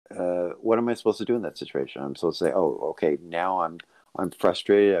what am I supposed to do in that situation? I'm supposed to say, "Oh, okay, now I'm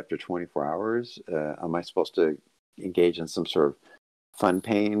frustrated after 24 hours. Am I supposed to engage in some sort of fun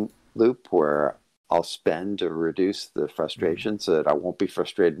pain loop where I'll spend to reduce the Hmm. frustration so that I won't be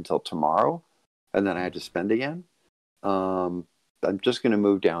frustrated until tomorrow, and then I have to spend again?" Um, I'm just going to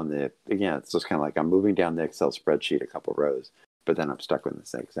move down the again. It's just kind of like I'm moving down the Excel spreadsheet a couple rows, but then I'm stuck with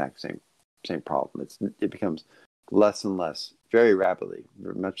the exact same problem. It becomes less and less very rapidly,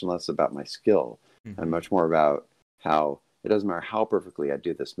 much less about my skill and Hmm. much more about how it doesn't matter how perfectly I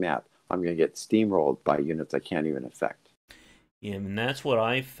do this map. I'm going to get steamrolled by units I can't even affect. Yeah, and that's what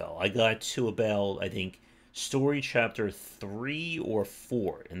I felt. I got to about, I think, story chapter 3 or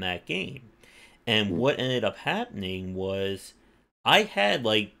 4 in that game. And Mm. what ended up happening was I had,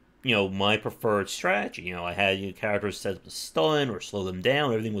 like, my preferred strategy. I had characters set up to stun or slow them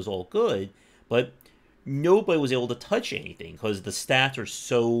down. Everything was all good. But nobody was able to touch anything because the stats are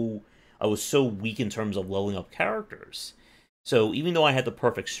so. I was so weak in terms of leveling up characters. So even though I had the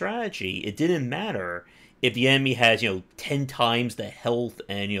perfect strategy, it didn't matter if the enemy has 10 times the health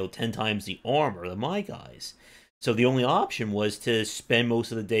and 10 times the armor than my guys. So the only option was to spend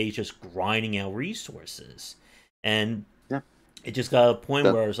most of the day just grinding out resources. And Yeah, it just got a point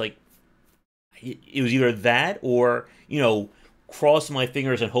that where I was like, it was either that or, cross my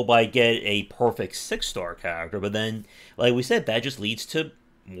fingers and hope I get a perfect 6 star character. But then, like we said, that just leads to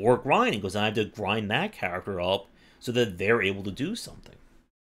more grinding because I have to grind that character up so that they're able to do something.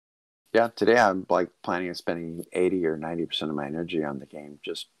 yeah. Today I'm like planning on spending 80 or 90% of my energy on the game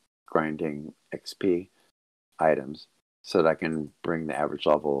just grinding XP items so that I can bring the average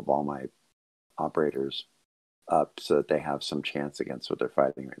level of all my operators up so that they have some chance against what they're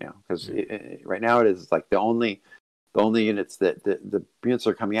fighting right now. Because right now it is like the only units that the units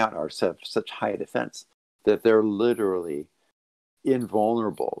that are coming out are such high defense that they're literally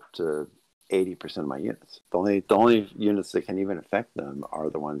invulnerable to 80% of my units. The only units that can even affect them are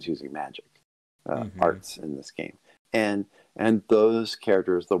the ones using magic arts in this game, and those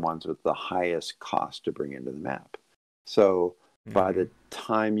characters are the ones with the highest cost to bring into the map. So by the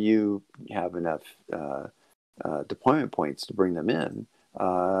time you have enough deployment points to bring them in,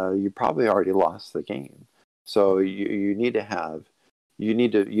 you probably already lost the game. So you need to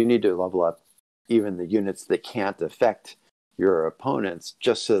level up even the units that can't affect your opponents,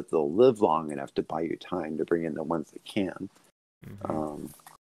 just so that they'll live long enough to buy you time to bring in the ones that can.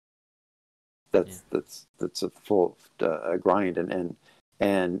 That's a full grind, and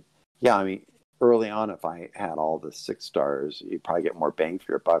yeah, I mean, early on, if I had all the 6 stars, you'd probably get more bang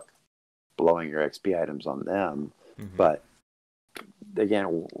for your buck blowing your XP items on them. But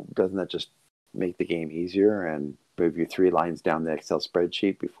again, doesn't that just make the game easier and move you 3 lines down the Excel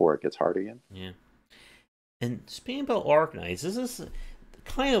spreadsheet before it gets hard again? Yeah. And speaking about Arknights, this is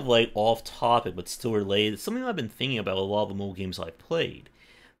kind of like off topic, but still related. It's something I've been thinking about a lot of the mobile games I've played.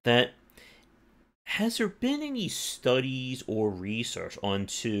 That has there been any studies or research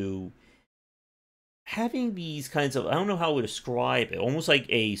onto having these kinds of, I don't know how to describe it, almost like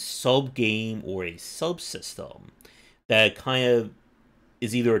a sub game or a subsystem that kind of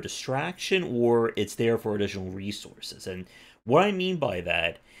is either a distraction or it's there for additional resources. And what I mean by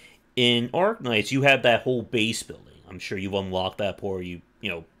that, in Arknights, you have that whole base building. I'm sure you've unlocked that part where you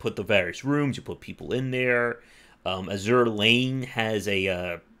put the various rooms, you put people in there. Azure Lane has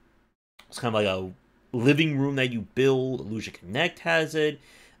it's kind of like a living room that you build. Illusion Connect has it.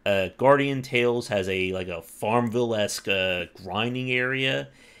 Guardian Tales has a Farmville-esque grinding area.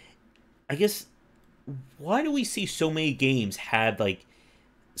 I guess, why do we see so many games have like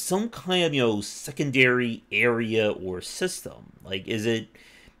some kind of secondary area or system? Like, is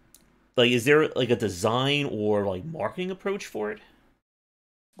there like a design or like marketing approach for it?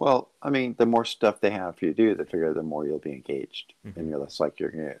 Well, I mean, the more stuff they have for you to do, the figure the more you'll be engaged, and you're less like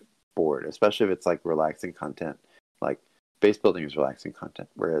you're gonna get bored, especially if it's like relaxing content. Like base building is relaxing content,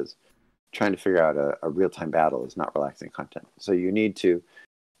 whereas trying to figure out a real-time battle is not relaxing content. So you need to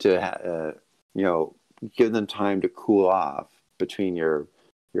give them time to cool off between your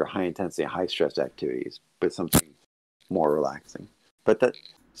high intensity, high stress activities, but something more relaxing. But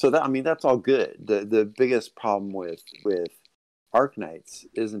I mean, that's all good. The biggest problem with Arknights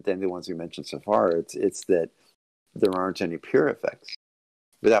isn't any of the ones we mentioned so far. It's that there aren't any pure effects.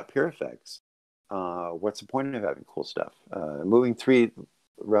 Without pure effects, what's the point of having cool stuff? Moving 3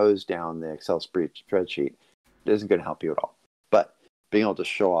 rows down the Excel spreadsheet isn't going to help you at all. But being able to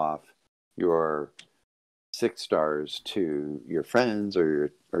show off your 6 stars to your friends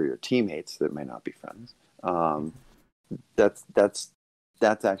or your teammates that may not be friends, that's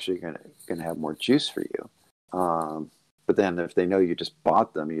actually going to have more juice for you. But then if they know you just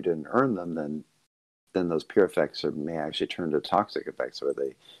bought them, you didn't earn them, then those pure effects may actually turn to toxic effects where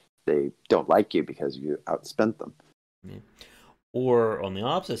they don't like you because you outspent them. Yeah. Or on the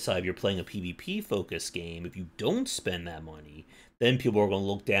opposite side, if you're playing a PvP focused game, if you don't spend that money, then people are going to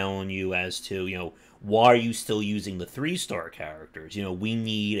look down on you as to, why are you still using the 3-star characters? We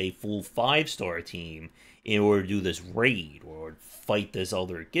need a full 5-star team in order to do this raid or fight this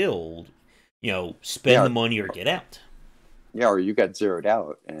other guild. Spend the money or get out. Yeah, or you got zeroed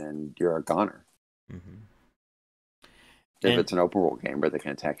out and you're a goner. If it's an open world game where they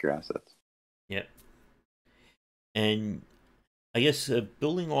can attack your assets. Yeah. And I guess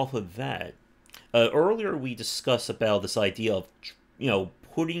building off of that, earlier we discussed about this idea of,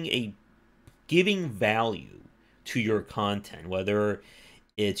 giving value to your content, whether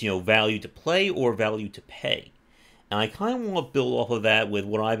it's, value to play or value to pay. And I kind of want to build off of that with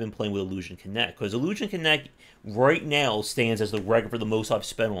what I've been playing with Illusion Connect, because Illusion Connect right now stands as the record for the most I've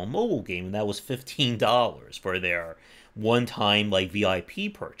spent on a mobile game, and that was $15 for their one-time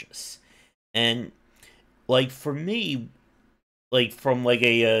VIP purchase. And for me, from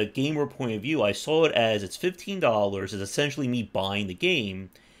a gamer point of view, I saw it as it's $15. It's essentially me buying the game,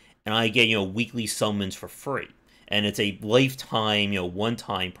 and I get weekly summons for free, and it's a lifetime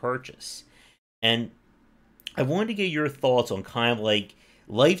one-time purchase. And I wanted to get your thoughts on kind of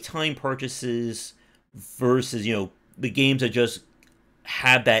lifetime purchases versus the games that just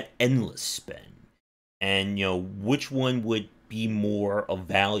have that endless spend, and which one would be more of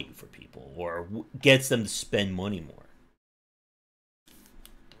value for people or gets them to spend money more.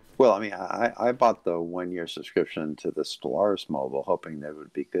 Well, I mean, I bought the 1-year subscription to the Stellaris mobile, hoping that it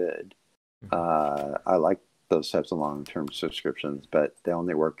would be good. I like those types of long-term subscriptions, but they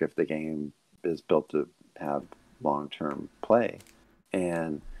only work if the game is built to have long-term play.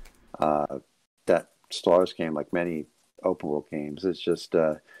 And that Star Wars game, like many open world games, is just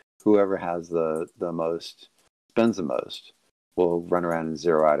whoever has the most, spends the most, will run around and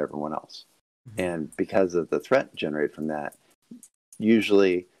zero out everyone else. Mm-hmm. And because of the threat generated from that,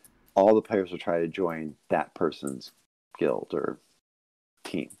 usually all the players will try to join that person's guild or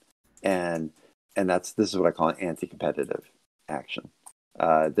team. And this is what I call an anti-competitive action.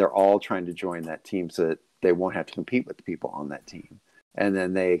 They're all trying to join that team so that they won't have to compete with the people on that team. And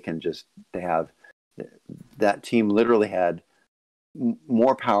then they have, that team literally had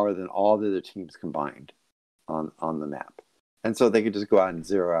more power than all the other teams combined on the map. And so they could just go out and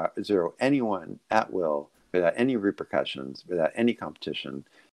zero anyone at will without any repercussions, without any competition,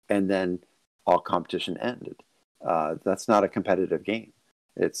 and then all competition ended. That's not a competitive game.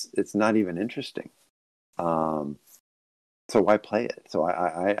 It's not even interesting. So why play it? So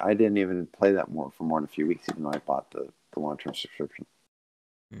I didn't even play that for more than a few weeks, even though I bought the long-term subscription.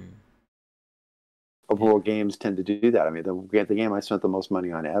 Overworld games tend to do that. I mean, the game I spent the most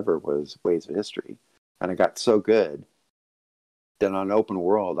money on ever was Waves of History, and I got so good that on open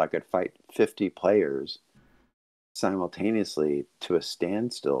world I could fight 50 players simultaneously to a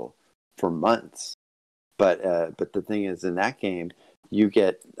standstill for months. But the thing is, in that game, you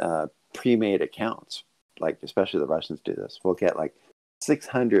get pre-made accounts. Like, especially the Russians do this. We'll get like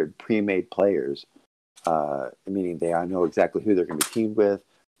 600 pre-made players, meaning they know exactly who they're going to be teamed with,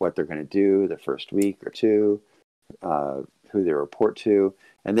 what they're going to do the first week or two, who they report to,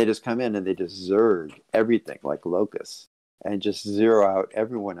 and they just come in and they just zerg everything like locusts and just zero out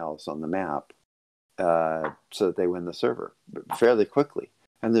everyone else on the map, so that they win the server fairly quickly.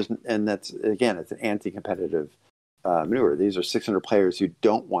 And that's, again, it's an anti-competitive maneuver. These are 600 players who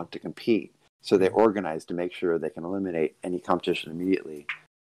don't want to compete, so they organize to make sure they can eliminate any competition immediately,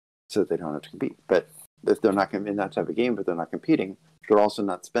 so that they don't have to compete. But if they're not in that type of game, but they're not competing, they're also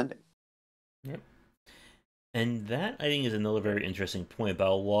not spending. Yep. And that, I think, is another very interesting point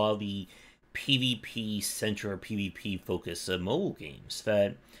about a lot of the PvP-centric or PvP-focused mobile games.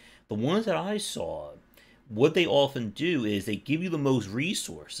 That the ones that I saw, what they often do is they give you the most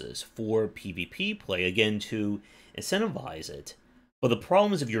resources for PvP play, again, to incentivize it. But the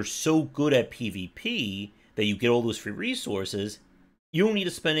problem is, if you're so good at PvP that you get all those free resources, you don't need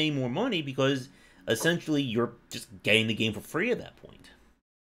to spend any more money because essentially you're just getting the game for free at that point.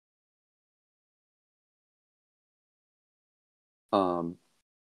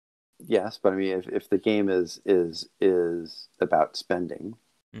 Yes, but I mean, if the game is about spending,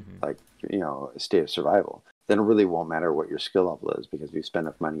 like, a state of survival, then it really won't matter what your skill level is, because if you spend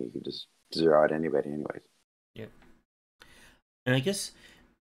enough money, you can just zero out anybody anyways. Yeah. And I guess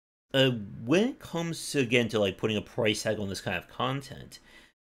when it comes to, again, to like putting a price tag on this kind of content,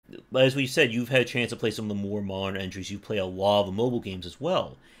 as we said, you've had a chance to play some of the more modern entries. You play a lot of the mobile games as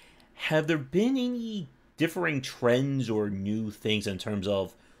well. Have there been any differing trends or new things in terms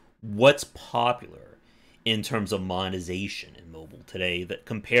of what's popular in terms of monetization in mobile today that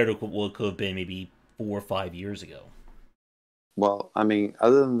compared to what could have been maybe 4 or 5 years ago? Well, I mean,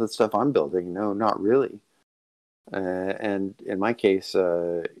 other than the stuff I'm building, no, not really. And in my case,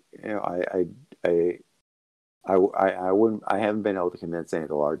 I wouldn't. I haven't been able to convince any of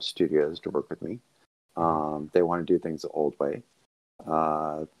the large studios to work with me. They want to do things the old way.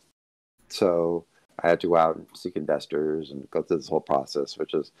 So I had to go out and seek investors and go through this whole process,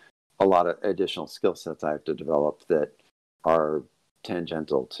 which is a lot of additional skill sets I have to develop that are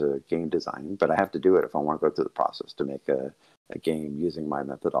tangential to game design. But I have to do it if I want to go through the process to make a game using my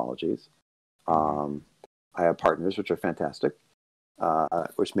methodologies. I have partners, which are fantastic,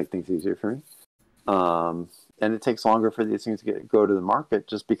 which make things easier for me. And it takes longer for these things to go to the market,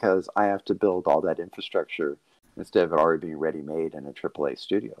 just because I have to build all that infrastructure instead of it already being ready-made in a AAA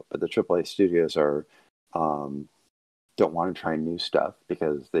studio. But the AAA studios don't want to try new stuff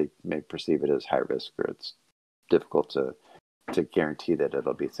because they may perceive it as high risk, or it's difficult to guarantee that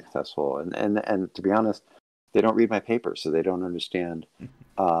it'll be successful. And to be honest, they don't read my papers, so they don't understand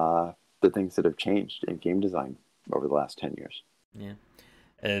the things that have changed in game design over the last 10 years. Yeah.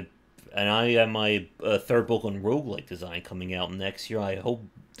 And I have my third book on roguelike design coming out next year. I hope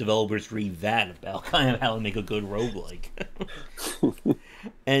developers read that about kind of how to make a good roguelike.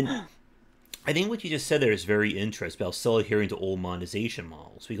 And I think what you just said there is very interesting about still adhering to old monetization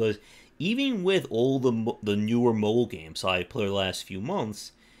models, because even with all the newer mobile games I played the last few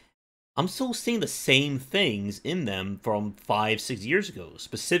months, I'm still seeing the same things in them from 5-6 years ago,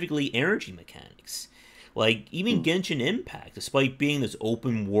 specifically energy mechanics. Like, even Genshin Impact, despite being this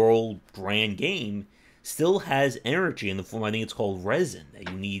open world grand game, still has energy in the form, I think it's called resin, that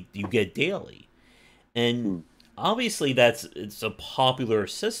you get daily. And Hmm. obviously it's a popular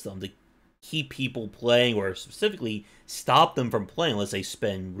system to keep people playing, or specifically stop them from playing unless they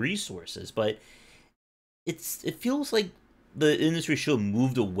spend resources. But it feels like the industry should have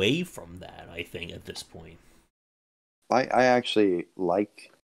moved away from that, I think, at this point. I actually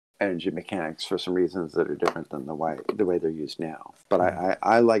like energy mechanics for some reasons that are different than the way they're used now. But Mm-hmm.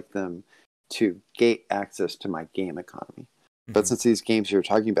 I like them to gate access to my game economy. But Mm-hmm. since these games you're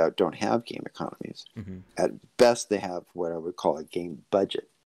talking about don't have game economies, Mm-hmm. at best they have what I would call a game budget,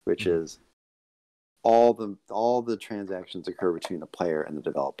 which Mm-hmm. is all the transactions occur between the player and the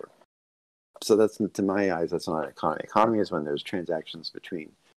developer. So that's, to my eyes, that's not an economy. Economy is when there's transactions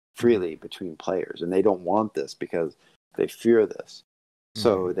freely between players, and they don't want this because they fear this. Mm-hmm.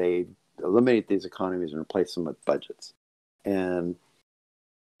 So they eliminate these economies and replace them with budgets. And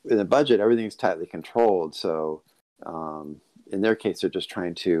in the budget, everything's tightly controlled. So in their case, they're just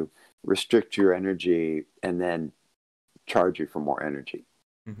trying to restrict your energy and then charge you for more energy.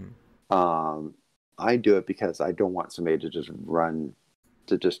 Mm-hmm. Um, I do it because I don't want somebody to just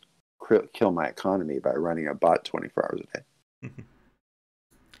kill my economy by running a bot 24 hours a day. Mm-hmm.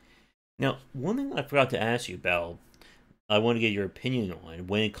 Now, one thing I forgot to ask you about, I want to get your opinion on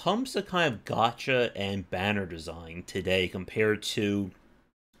when it comes to kind of gotcha and banner design today compared to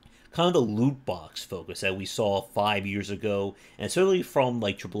kind of the loot box focus that we saw 5 years ago, and certainly from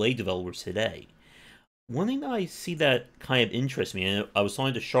like AAA developers today. One thing that I see that kind of interests me, and I was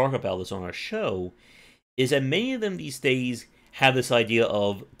talking to Shark about this on our show, is that many of them these days have this idea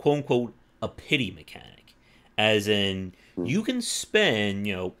of quote unquote a pity mechanic. As in, Hmm. you can spend,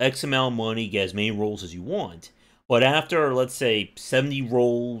 X amount of money, get as many rolls as you want, but after, let's say, 70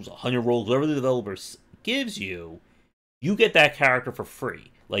 rolls, 100 rolls, whatever the developer gives you get that character for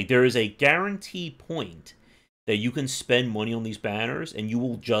free. Like, there is a guaranteed point that you can spend money on these banners and you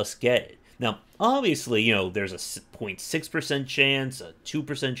will just get it. Now, obviously, there's a 0.6% chance, a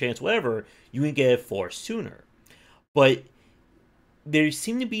 2% chance, whatever, you can get it far sooner. But there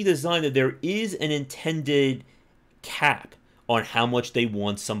seem to be designed that there is an intended cap on how much they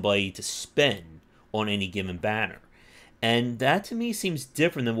want somebody to spend on any given banner. And that to me seems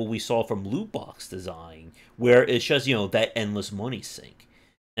different than what we saw from loot box design, where it's just, that endless money sink.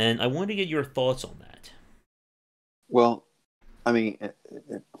 And I wanted to get your thoughts on that. Well, I mean,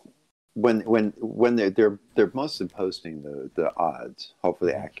 when they're mostly posting the odds,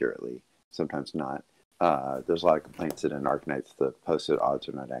 hopefully Mm-hmm. accurately, sometimes not. There's a lot of complaints that in Arknights the posted odds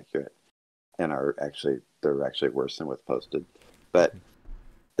are not accurate and they're actually worse than what's posted. But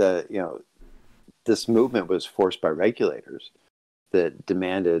the this movement was forced by regulators that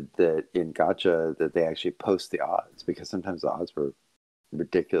demanded that in gotcha that they actually post the odds, because sometimes the odds were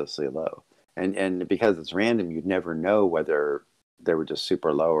ridiculously low, and because it's random, you'd never know whether they were just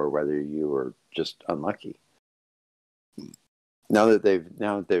super low or whether you were just unlucky. Now that they've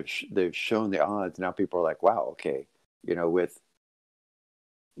shown the odds, now people are like, wow, okay, with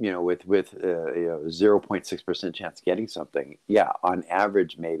 0.6% chance of getting something, yeah, on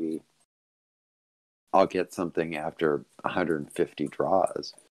average maybe I'll get something after 150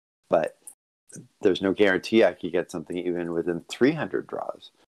 draws, but there's no guarantee I could get something even within 300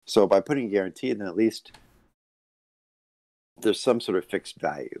 draws. So by putting a guarantee, then at least there's some sort of fixed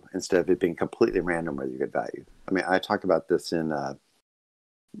value instead of it being completely random whether you get value. I mean, I talk about this in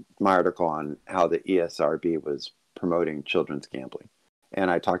my article on how the ESRB was promoting children's gambling. And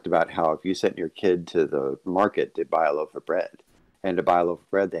I talked about how if you sent your kid to the market to buy a loaf of bread, and to buy a loaf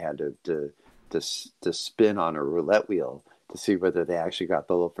of bread, they had to spin on a roulette wheel to see whether they actually got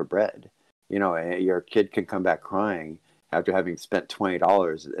the loaf of bread. Your kid can come back crying after having spent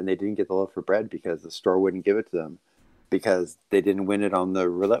 $20 and they didn't get the loaf of bread because the store wouldn't give it to them because they didn't win it on the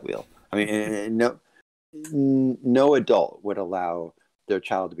roulette wheel. I mean, no adult would allow their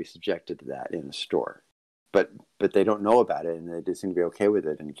child to be subjected to that in a store, but they don't know about it and they just seem to be okay with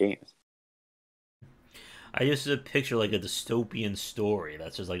it in games. I just picture like a dystopian story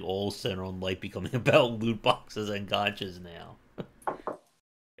that's just like all centered on life becoming about loot boxes and gotchas now.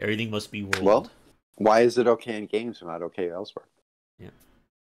 Everything must be world. Well, why is it okay in games but not okay elsewhere? Yeah.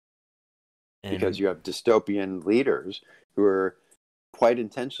 Because And you have dystopian leaders who are quite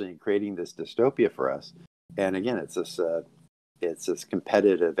intentionally creating this dystopia for us. And again, it's this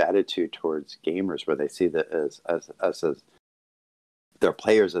competitive attitude towards gamers where they see that as us as their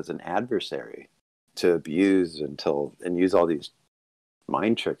players as an adversary to abuse and use all these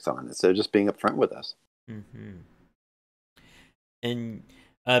mind tricks on instead of just being upfront with us. mm-hmm. And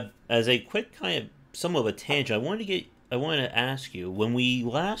as a quick kind of some of a tangent, I wanted to get I wanted to ask you, when we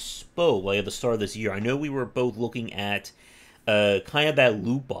last spoke, like at the start of this year, I know we were both looking at kind of that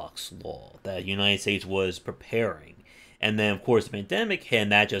loot box law that the United States was preparing. And then, of course, the pandemic hit,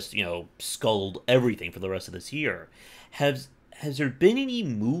 and that just, scuttled everything for the rest of this year. Has there been any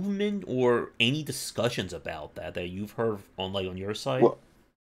movement or any discussions about that you've heard on your side? Well,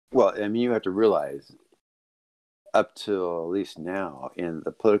 well, I mean, you have to realize up till at least now in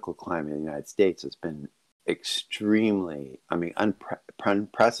the political climate in the United States, it's been extremely, I mean,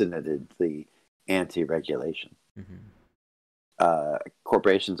 unprecedentedly anti-regulation. Mm-hmm.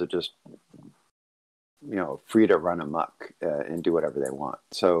 Corporations are just, free to run amok and do whatever they want.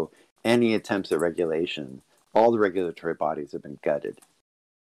 So any attempts at regulation, all the regulatory bodies have been gutted.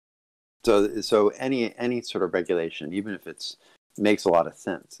 So any sort of regulation, even if it's makes a lot of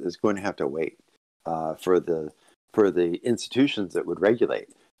sense, is going to have to wait for the institutions that would regulate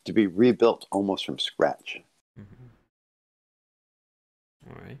to be rebuilt almost from scratch. Mm-hmm.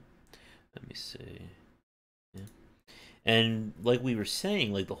 All right. Let me see. Yeah. And like we were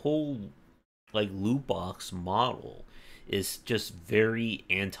saying, like the whole loot box model is just very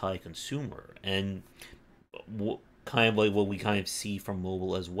anti-consumer, and kind of like what we kind of see from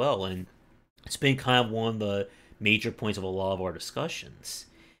mobile as well. And it's been kind of one of the major points of a lot of our discussions.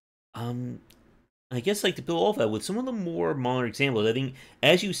 Um, I guess like to build off that with some of the more modern examples, I think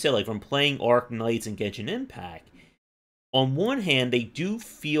as you said, like from playing Arc Knights and Genshin Impact, on one hand they do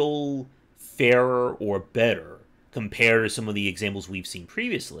feel fairer or better compared to some of the examples we've seen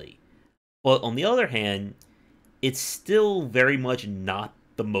previously. But on the other hand, it's still very much not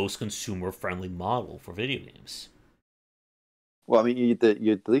the most consumer friendly model for video games. Well, I mean, you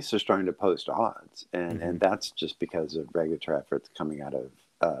at least are starting to post odds, and Mm-hmm. that's just because of regulatory efforts coming out of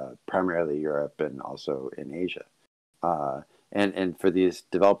primarily Europe and also in Asia. Uh, and for these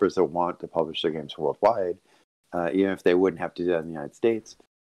developers that want to publish their games worldwide, even if they wouldn't have to do that in the United States,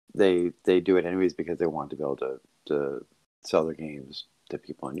 they do it anyways because they want to be able to sell their games to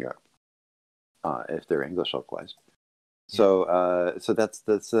people in Europe if they're English localized. Yeah. So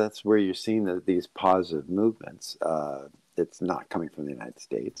that's where you're seeing these positive movements. It's not coming from the United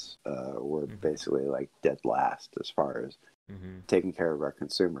States. We're Mm-hmm. basically like dead last as far as Mm-hmm. taking care of our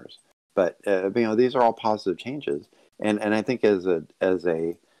consumers. But these are all positive changes, and I think as a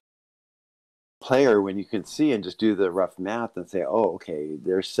player, when you can see and just do the rough math and say, oh, okay,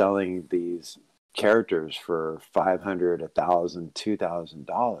 they're selling these characters for $500, $1,000,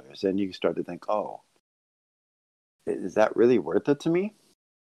 $2,000, and you start to think, oh, is that really worth it to me?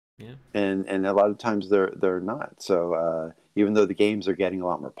 Yeah. And a lot of times they're not. So even though the games are getting a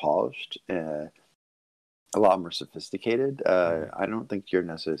lot more polished, a lot more sophisticated, Mm-hmm. I don't think you're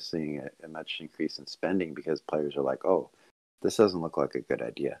necessarily seeing a much increase in spending because players are like, oh, this doesn't look like a good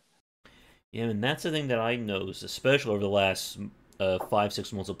idea. Yeah, and that's the thing that I noticed, especially over the last 5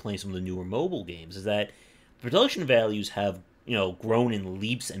 6 months of playing some of the newer mobile games, is that production values have grown in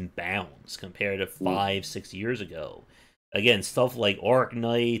leaps and bounds compared to Mm. 5 6 years ago. Again, stuff like Arc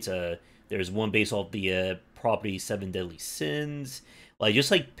Knight. There's one based off the property Seven Deadly Sins. Like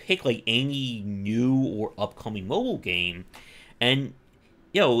just like pick like any new or upcoming mobile game, and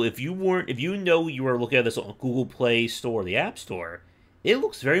if you know you were looking at this on Google Play Store or the App Store, it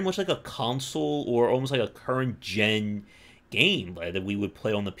looks very much like a console or almost like a current gen game that we would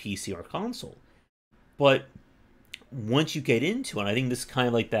play on the PC or console. But once you get into it, I think this is kind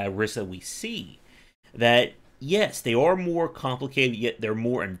of like that risk that we see that yes, they are more complicated, yet they're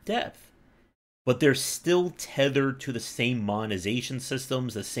more in depth, but they're still tethered to the same monetization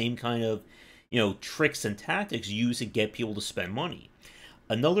systems, the same kind of tricks and tactics used to get people to spend money.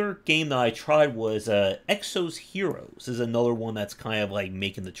 Another game that I tried was Exo's Heroes. This is another one that's kind of like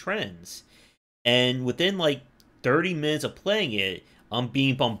making the trends. And within like 30 minutes of playing it, I'm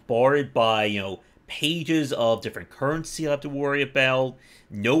being bombarded by, pages of different currency I have to worry about.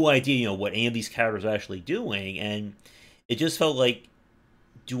 No idea, what any of these characters are actually doing. And it just felt like,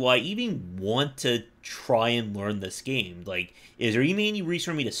 do I even want to try and learn this game? Like, is there even any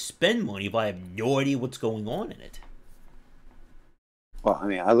reason for me to spend money if I have no idea what's going on in it? Well, I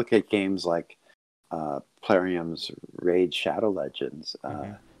mean, I look at games like Plarium's Raid Shadow Legends,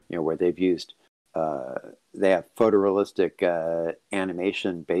 Mm-hmm. where they've used they have photorealistic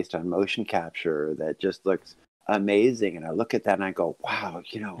animation based on motion capture that just looks amazing. And I look at that and I go, wow,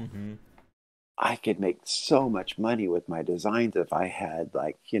 Mm-hmm. I could make so much money with my designs if I had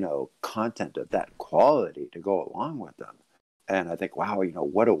like, content of that quality to go along with them. And I think, wow,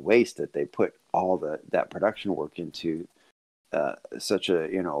 what a waste that they put all that production work into such a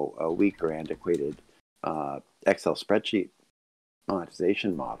weak or antiquated Excel spreadsheet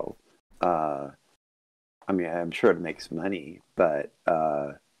monetization model. Uh, I mean, I'm sure it makes money, but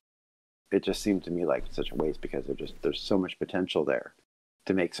it just seemed to me like such a waste because there's so much potential there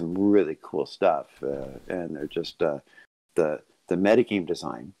to make some really cool stuff, and they're just the metagame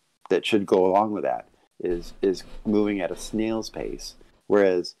design that should go along with that is moving at a snail's pace,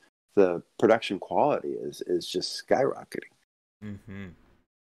 whereas the production quality is just skyrocketing. Mm-hmm.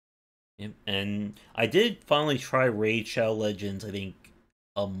 Yep. And I did finally try Raid Shadow Legends, I think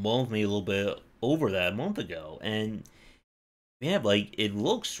a month, maybe a little bit over that, a month ago. And yeah, like it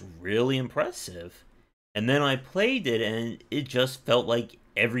looks really impressive. And then I played it and it just felt like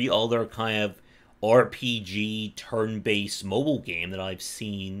every other kind of RPG turn-based mobile game that I've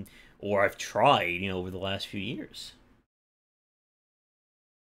seen or I've tried, over the last few years.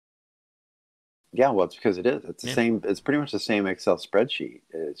 Yeah, well, it's because it is. It's the Yeah. same. It's pretty much the same Excel spreadsheet.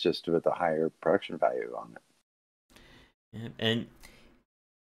 It's just with a higher production value on it. Yeah. And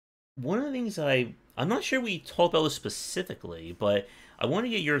one of the things I'm not sure we talked about this specifically, but I want to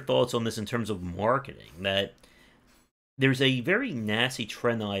get your thoughts on this in terms of marketing. That there's a very nasty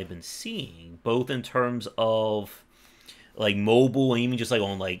trend that I've been seeing, both in terms of like mobile and even just like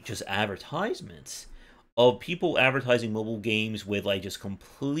on like just advertisements of people advertising mobile games with like just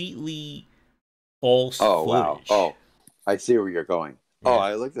completely false Oh wow! footage. Oh, I see where you're going. Oh, Yeah.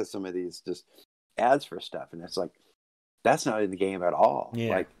 I looked at some of these just ads for stuff, and it's like that's not in the game at all. Yeah.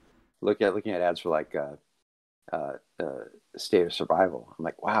 Like looking at ads for like uh, uh, State of Survival. I'm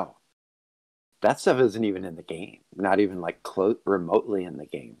like, wow, that stuff isn't even in the game. Not even like remotely in the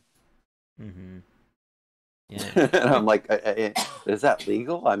game. Mm-hmm. Yeah. And I'm like, is that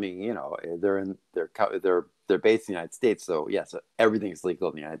legal? I mean, they're based in the United States, so yes, everything's legal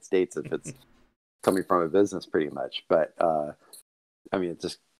in the United States if it's coming from a business, pretty much. But I mean, it's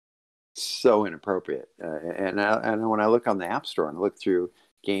just so inappropriate. And when I look on the App Store and look through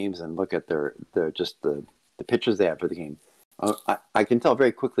games and look at their just the pictures they have for the game, I can tell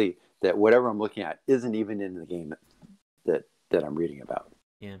very quickly that whatever I'm looking at isn't even in the game that I'm reading about.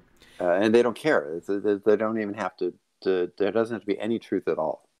 Yeah. And they don't care. They don't even have to. There doesn't have to be any truth at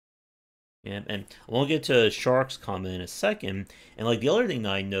all. Yeah, and we'll get to Shark's comment in a second. And like the other thing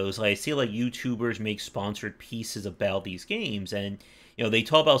that I know is like, I see like YouTubers make sponsored pieces about these games, and they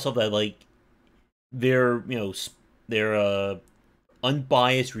talk about stuff that like their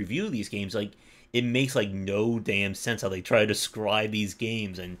unbiased review of these games. Like it makes like no damn sense how they try to describe these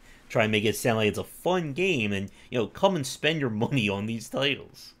games and try and make it sound like it's a fun game, and come and spend your money on these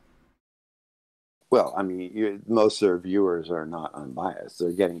titles. Well, I mean, most of their viewers are not unbiased.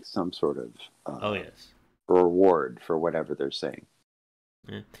 They're getting some sort of Oh yes. reward for whatever they're saying.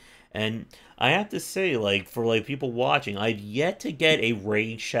 Yeah. And I have to say, like, for like people watching, I've yet to get a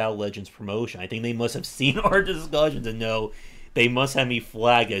Raid Shadow Legends promotion. I think they must have seen our discussions and know they must have me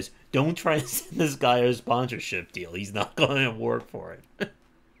flag as don't try to send this guy a sponsorship deal. He's not going to work for it.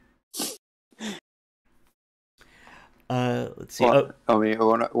 Let's see. Well, Oh, I mean,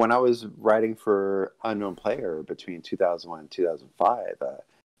 when I was writing for Unknown Player between 2001 and 2005,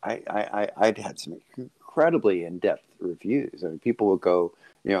 I'd had some incredibly in-depth reviews. I mean, people would go,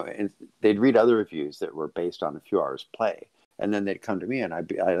 and they'd read other reviews that were based on a few hours play, and then they'd come to me, and I'd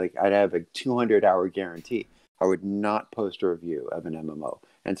have a 200-hour guarantee. I would not post a review of an MMO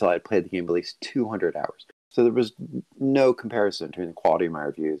until I'd played the game at least 200 hours. So there was no comparison between the quality of my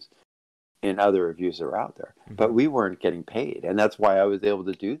reviews and other reviews that were out there. But mm-hmm, we weren't getting paid, and that's why I was able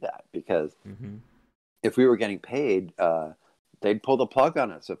to do that, because mm-hmm, if we were getting paid, they'd pull the plug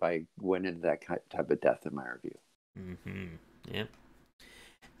on us if I went into that type of depth in my review. mm-hmm. Yeah.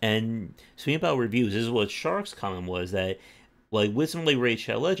 And speaking about reviews, this is what Shark's comment was that, like, with some like Raid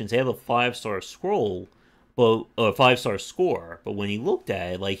Shadow Legends, they have a 5-star scroll, but a 5-star score. But when he looked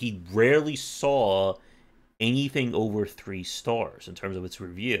at it, like, he rarely saw anything over 3 stars in terms of its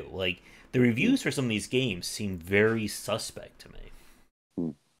review. Like, the Mm. reviews for some of these games seem very suspect to me.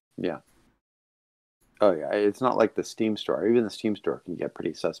 Mm. Yeah. Oh yeah, it's not like the Steam store. Even the Steam store can get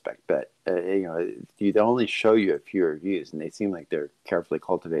pretty suspect. But they only show you a few reviews, and they seem like they're carefully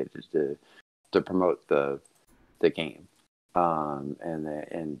cultivated to promote the game. And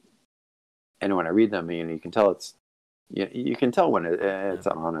when I read them, you can tell you can tell when Yeah. it's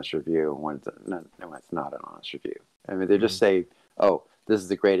an honest review and when it's not an honest review. I mean, they just Mm-hmm. say, "Oh, this is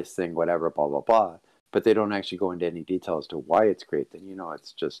the greatest thing," whatever, blah blah blah, but they don't actually go into any detail as to why it's great. Then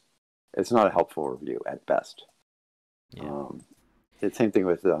it's not a helpful review at best. Yeah. Um, it's the same thing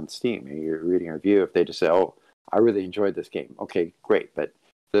with on Steam. You're reading a review. If they just say, "Oh, I really enjoyed this game," okay, great. But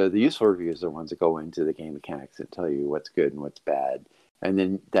the useful reviews are the ones that go into the game mechanics and tell you what's good and what's bad, and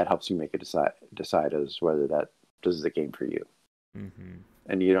then that helps you make a decide as whether this is a game for you. Mm-hmm.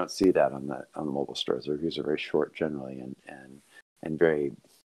 and you don't see that on the mobile stores. The reviews are very short generally, and very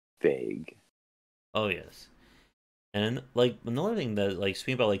vague. Oh yes. And like another thing that like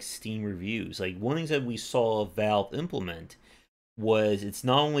speaking about like Steam reviews, like one thing that we saw Valve implement was it's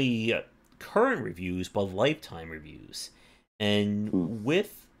not only current reviews but lifetime reviews. And Hmm.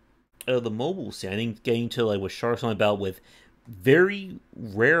 with the mobile scene, I think getting to like what Shark's on about with very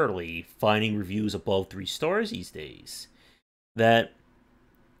rarely finding reviews above 3 stars these days. That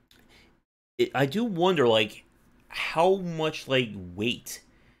I do wonder like how much like weight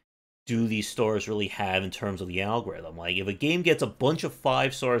do these stars really have in terms of the algorithm? Like, if a game gets a bunch of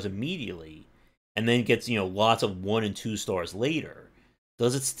 5 stars immediately, and then gets lots of 1 and 2 stars later,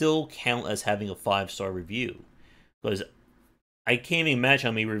 does it still count as having a 5 star review? Because I can't even imagine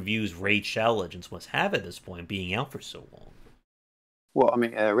how many reviews Raid Shadow Legends must have at this point, being out for so long. Well, I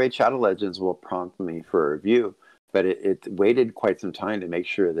mean, Raid Shadow Legends will prompt me for a review, but it waited quite some time to make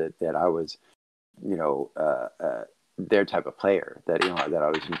sure that I was, you know, their type of player. That that I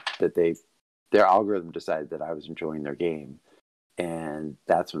was their algorithm decided that I was enjoying their game, and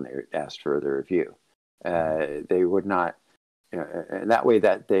that's when they asked for the review. They would not, and that way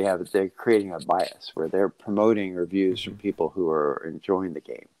that they're creating a bias where they're promoting reviews from people who are enjoying the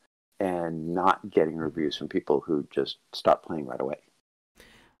game, and not getting reviews from people who just stop playing right away.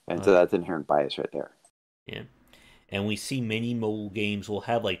 And so that's inherent bias right there. Yeah. And we see many mobile games will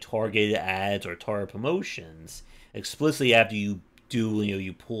have like targeted ads or target promotions explicitly after you do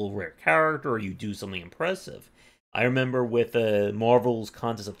you pull a rare character or you do something impressive. I remember with Marvel's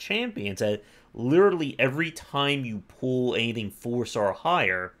Contest of Champions that literally every time you pull anything 4 star or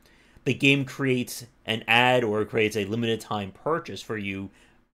higher, the game creates an ad or creates a limited time purchase for you,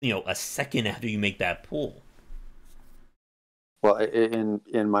 a second after you make that pull. Well,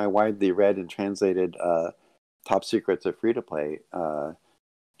 in my widely read and translated top secrets of free to play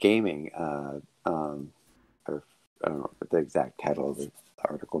gaming, or I don't know the exact title of the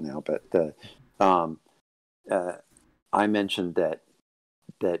article now, but um, uh, I mentioned that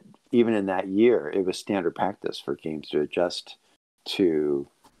even in that year, it was standard practice for games to adjust to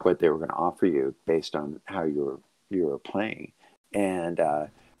what they were going to offer you based on how you were playing, and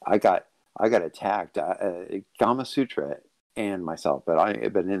I got attacked. Gama Sutra and myself, but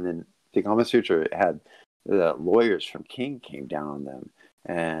in the Gama Sutra had the lawyers from King came down on them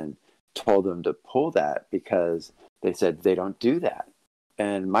and told them to pull that because they said they don't do that.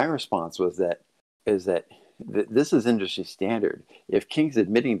 And my response was that this is industry standard. If King's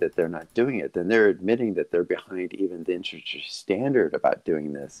admitting that they're not doing it, then they're admitting that they're behind even the industry standard about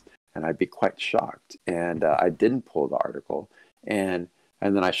doing this. And I'd be quite shocked. And I didn't pull the article. And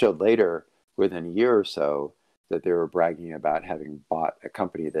then I showed later, within a year or so, that they were bragging about having bought a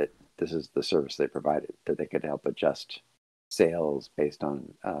company that this is the service they provided, that they could help adjust sales based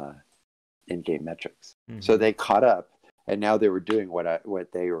on in-game metrics. Mm-hmm. So they caught up, and now they were doing what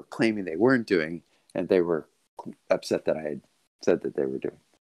they were claiming they weren't doing, and they were upset that I had said that they were doing.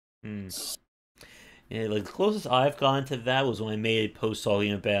 Mm. Yeah, like the closest I've gone to that was when I made a post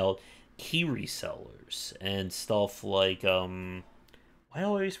talking about key resellers and stuff like I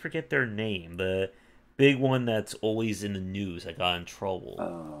always forget their name. The big one that's always in the news that got in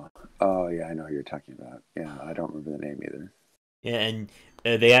trouble. Oh yeah, I know who you're talking about. Yeah, I don't remember the name either. Yeah, and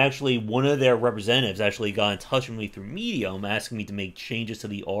they actually, one of their representatives actually got in touch with me through Medium asking me to make changes to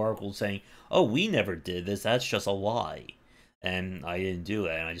the article saying, oh, we never did this, that's just a lie. And I didn't do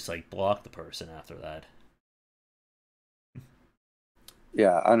it, and I just like blocked the person after that.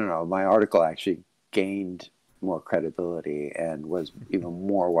 Yeah, I don't know. My article actually gained more credibility and was even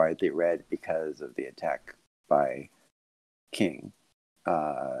more widely read because of the attack by King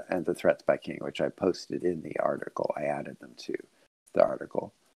and the threats by King, which I posted in the article. I added them to the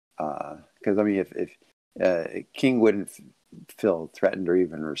article because I mean, if King wouldn't feel threatened or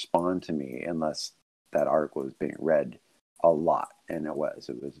even respond to me unless that article was being read a lot, and it was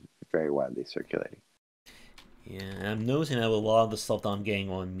very widely circulating. Yeah, I'm noticing that with a lot of the stuff that I'm getting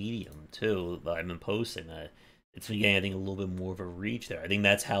on Medium too, that I've been posting, it's been getting, I think, a little bit more of a reach there. I think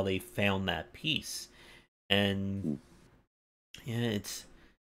that's how they found that piece. And yeah, it's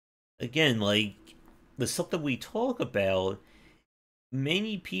again like the stuff that we talk about,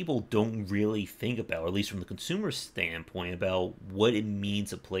 many people don't really think about, or at least from the consumer standpoint, about what it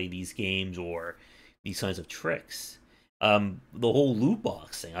means to play these games or these kinds of tricks. The whole loot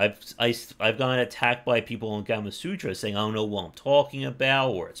box thing. I've gotten attacked by people on Gama Sutra saying I don't know what I'm talking about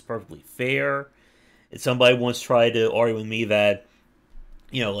or it's perfectly fair. And somebody once tried to argue with me that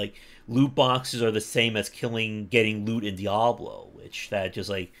like loot boxes are the same as getting loot in Diablo, which that just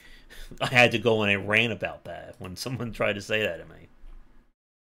like I had to go and I ran about that when someone tried to say that to me.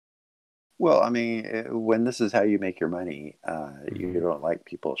 Well, I mean, when this is how you make your money, you don't like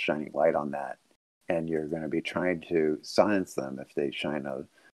people shining light on that, and you're going to be trying to silence them if they shine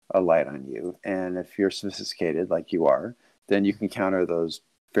a light on you. And if you're sophisticated like you are, then you can counter those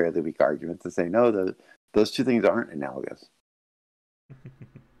fairly weak arguments and say, no, those two things aren't analogous.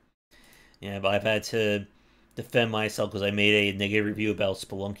 Yeah, but I've had to defend myself because I made a negative review about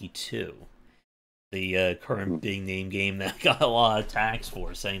Spelunky 2, the current Mhm. big name game that I got a lot of attacks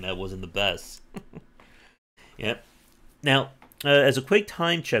for, saying that wasn't the best. Yep. Now, as a quick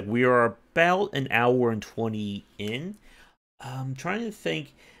time check, we are about an hour and 20 in. I'm trying to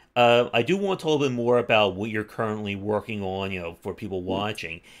think. I do want to talk a little bit more about what you're currently working on, for people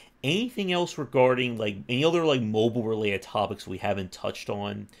watching. Anything else regarding, like, any other, like, mobile related topics we haven't touched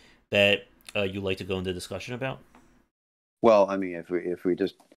on that you'd like to go into discussion about? Well, I mean, if we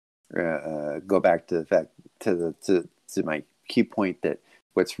just go back to the fact to my key point that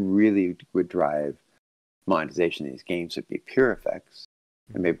what's really would drive monetization of these games would be pure effects,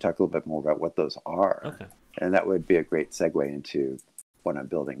 and maybe talk a little bit more about what those are. Okay. And that would be a great segue into what I'm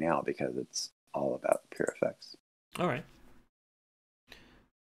building now because it's all about pure effects. All right.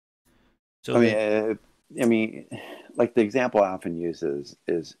 So I mean, then, I mean, like the example I often use is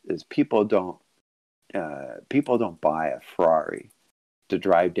people don't buy a Ferrari to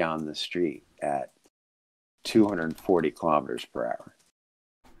drive down the street at 240 kilometers per hour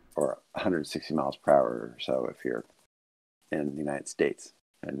or 160 miles per hour or so if you're in the United States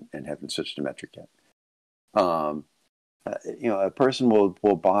and haven't switched to metric yet. A person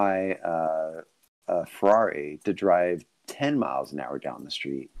will buy a Ferrari to drive 10 miles an hour down the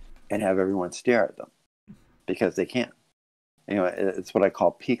street and have everyone stare at them because they can't. It's what I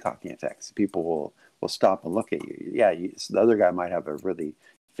call peacocking effects. People will stop and look at you. Yeah, the other guy might have a really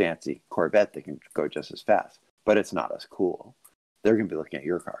fancy Corvette that can go just as fast, but it's not as cool. They're going to be looking at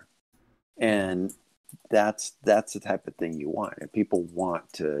your car, and that's the type of thing you want. And people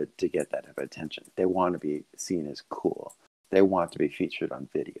want to get that type of attention. They want to be seen as cool. They want to be featured on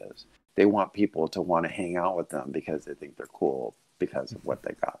videos. They want people to want to hang out with them because they think they're cool because of what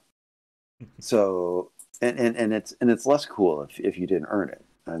they got. So and it's less cool if you didn't earn it.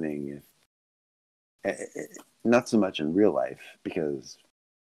 I mean, not so much in real life because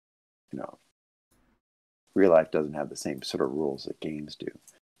real life doesn't have the same sort of rules that games do.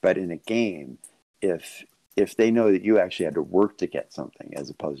 But in a game, if they know that you actually had to work to get something as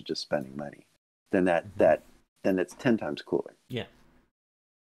opposed to just spending money, then then it's 10 times cooler. yeah.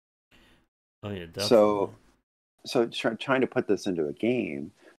 Oh yeah, definitely. So trying to put this into a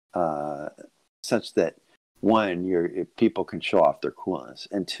game such that one, people can show off their coolness,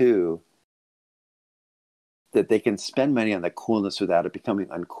 and two, that they can spend money on the coolness without it becoming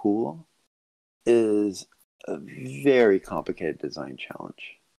uncool is a very complicated design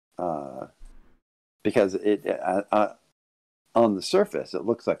challenge. Because on the surface, it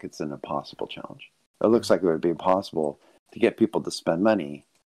looks like it's an impossible challenge. It looks like it would be impossible to get people to spend money,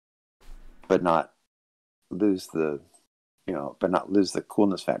 but not lose the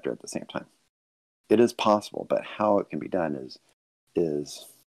coolness factor at the same time. It is possible, but how it can be done is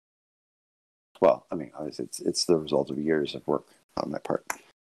well, I mean, obviously it's the result of years of work on my part,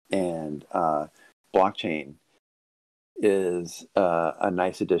 and blockchain is a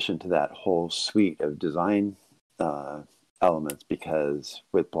nice addition to that whole suite of design elements because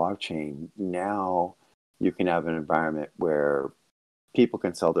with blockchain now you can have an environment where people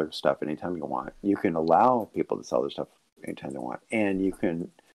can sell their stuff anytime you want. You can allow people to sell their stuff anytime they want, and you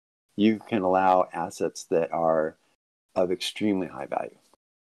can allow assets that are of extremely high value.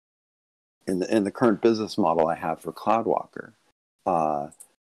 In the current business model I have for Cloudwalker,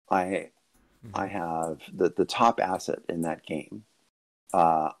 I have the top asset in that game.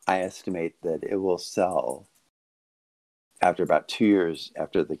 I estimate that it will sell after about 2 years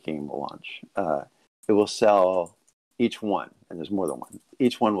after the game will launch. It will sell each one, and there's more than one.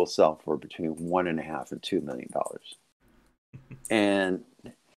 Each one will sell for between $1.5 and $2 million.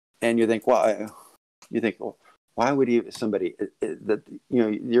 And you think, well, why would somebody that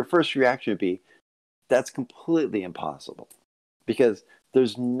your first reaction would be, that's completely impossible, because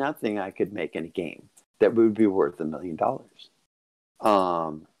there's nothing I could make in a game that would be worth $1 million.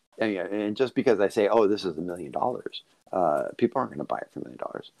 And just because I say, oh, this is $1 million, people aren't going to buy it for $1 million.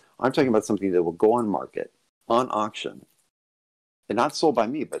 I'm talking about something that will go on market, on auction, and not sold by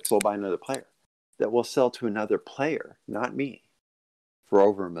me, but sold by another player, that will sell to another player, not me, for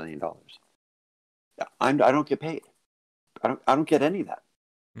over $1 million. I don't get paid. I don't get any of that.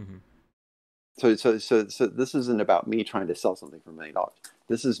 Mm-hmm. So this isn't about me trying to sell something for $1 million.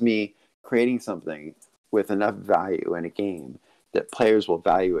 This is me creating something with enough value in a game that players will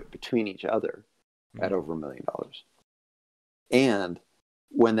value it between each other at Mm. over $1 million. And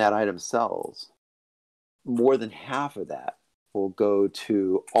when that item sells, more than half of that will go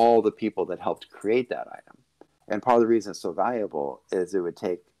to all the people that helped create that item. And part of the reason it's so valuable is it would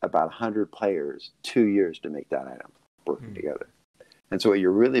take about 100 players 2 years to make that item working together. And so what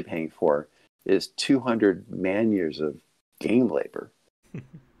you're really paying for is 200 man years of game labor.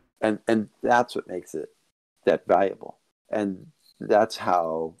 and that's what makes it that valuable. And that's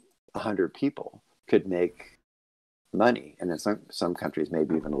how 100 people could make money, and in some countries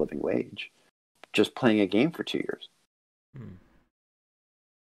maybe even a living wage, just playing a game for 2 years.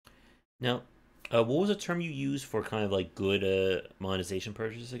 Now, what was the term you used for kind of like good monetization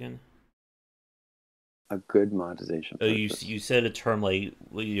purchases again? A good monetization purchase. You said a term like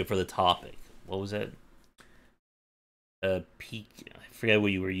for the topic. What was that? Peak. I forget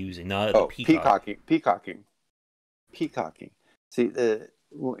what you were using. Not peacocking. Peacocking. See,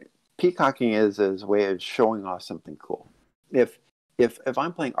 peacocking is a way of showing off something cool. If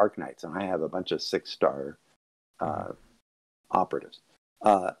I'm playing Arknights and I have a bunch of 6-star operatives,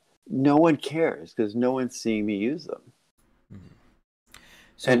 no one cares because no one's seeing me use them.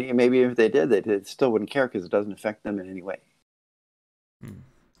 So, and maybe if they did, they still wouldn't care because it doesn't affect them in any way.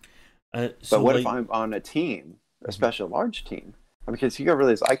 But what if I'm on a team, especially a large team? Because you got to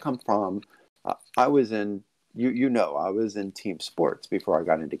realize I come from, I was in, I was in team sports before I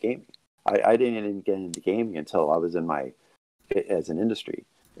got into gaming. I didn't even get into gaming until I was as an industry,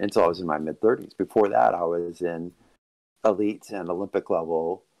 until I was in my mid-30s. Before that, I was in elite and Olympic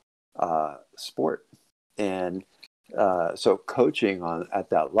level sport. And so coaching at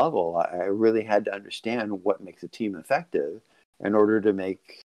that level, I really had to understand what makes a team effective in order to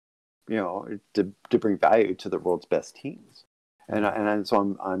make, to bring value to the world's best teams. And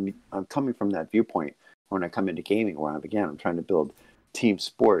so I'm coming from that viewpoint when I come into gaming, where I'm trying to build team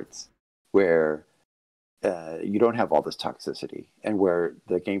sports where you don't have all this toxicity and where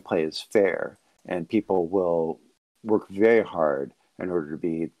the gameplay is fair and people will work very hard in order to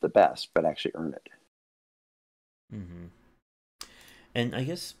be the best, but actually earn it. And I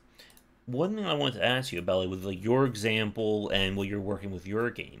guess one thing I wanted to ask you about, with your example and what you're working with your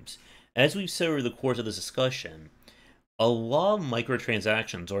games, as we've said over the course of this discussion, a lot of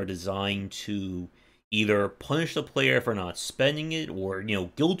microtransactions are designed to either punish the player for not spending it, or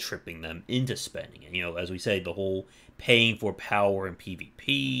guilt tripping them into spending it. As we say, the whole paying for power in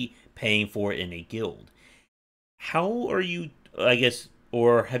PvP, paying for it in a guild. How are you, I guess,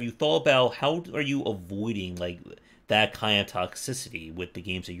 or have you thought about how are you avoiding that kind of toxicity with the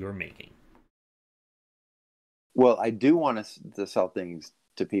games that you're making? Well, I do want to sell things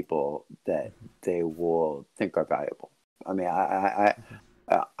to people that they will think are valuable. I mean, I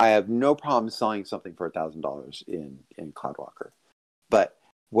have no problem selling something for $1,000 in Cloudwalker, but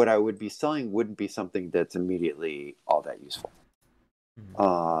what I would be selling wouldn't be something that's immediately all that useful.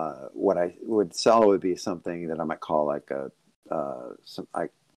 What I would sell would be something that I might call like I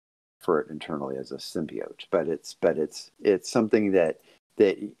refer it internally as a symbiote, but it's something that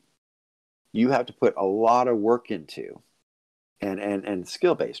you have to put a lot of work into, and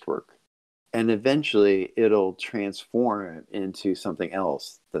skill-based work, and eventually it'll transform into something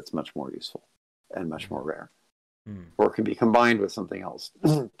else that's much more useful and much more rare. Or it can be combined with something else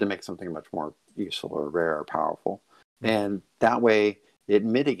to make something much more useful or rare or powerful. And that way it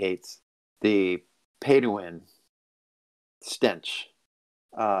mitigates the pay-to-win stench,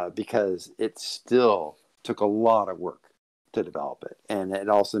 because it still took a lot of work to develop it. And it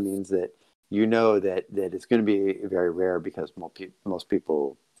also means that that it's going to be very rare because most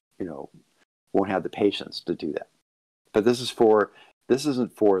people, won't have the patience to do that. But this isn't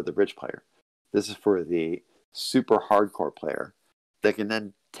for the rich player. This is for the super hardcore player that can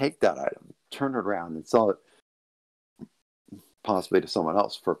then take that item, turn it around, and sell it possibly to someone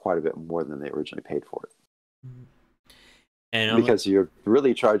else for quite a bit more than they originally paid for it. And because you're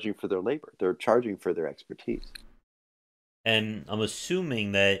really charging for their labor, they're charging for their expertise. And I'm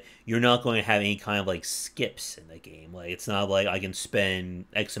assuming that you're not going to have any kind of skips in the game. It's not like I can spend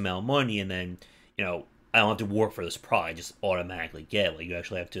X amount of money and then, I don't have to work for this product. I just automatically get it. You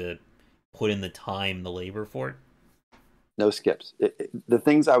actually have to put in the time, the labor for it. No skips. The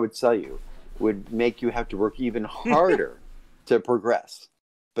things I would sell you would make you have to work even harder to progress.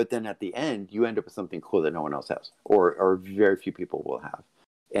 But then at the end, you end up with something cool that no one else has, or very few people will have.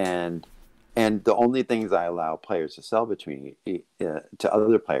 And the only things I allow players to sell to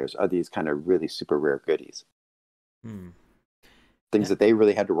other players are these kind of really super rare goodies. Things that they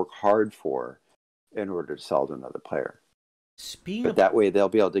really had to work hard for in order to sell to another player. But that way they'll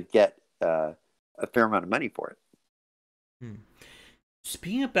be able to get a fair amount of money for it. Hmm.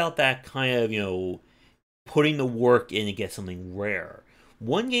 Speaking about that kind of, putting the work in to get something rare.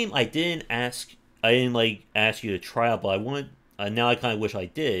 One game I didn't like ask you to try out, but I want now I kind of wish I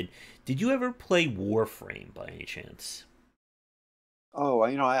did. Did you ever play Warframe by any chance? Oh,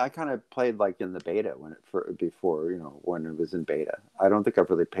 I kind of played like in the beta when before, when it was in beta. I don't think I've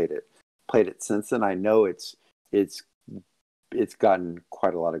really played it since then. I know it's it's gotten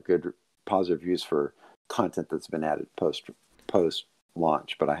quite a lot of good positive reviews for content that's been added post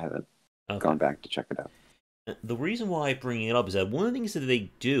launch, but I haven't Okay. gone back to check it out. The reason why I bring it up is that one of the things that they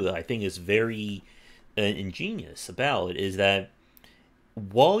do that I think is very ingenious about it is that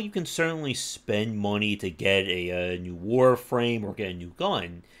while you can certainly spend money to get a new Warframe or get a new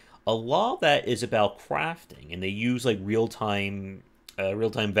gun, a lot of that is about crafting, and they use like real time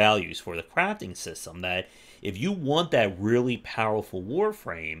values for the crafting system. That if you want that really powerful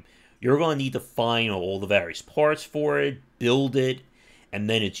Warframe, you're going to need to find all the various parts for it, build it, and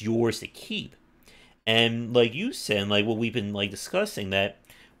then it's yours to keep. And like you said, like what we've been like discussing, that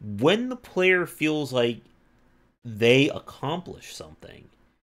when the player feels like they accomplish something,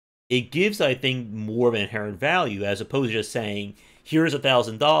 it gives, I think, more of an inherent value as opposed to just saying, "Here's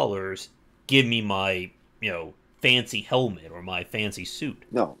 $1,000, give me my fancy helmet or my fancy suit."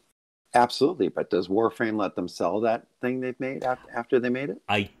 No, absolutely. But does Warframe let them sell that thing they've made after they made it?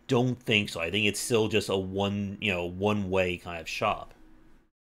 I don't think so. I think it's still just a one way kind of shop.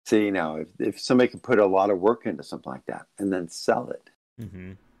 See, if somebody could put a lot of work into something like that and then sell it,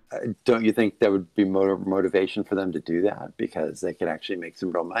 Hmm. don't you think that would be motivation for them to do that because they could actually make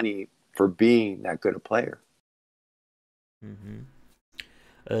some real money for being that good a player? Hmm.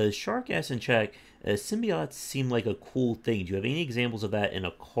 Shark asked in chat, symbiotes seem like a cool thing. Do you have any examples of that in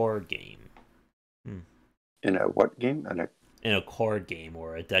a card game? Hmm. In a what game? In a card game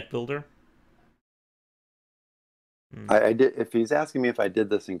or a deck builder? Hmm. I did. If he's asking me if I did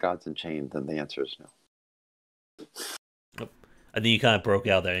this in Gods Unchained, then the answer is no. Oh, I think you kind of broke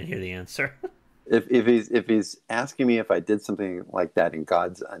out there. I didn't hear the answer. If he's asking me if I did something like that in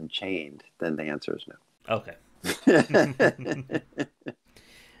Gods Unchained, then the answer is Okay. no.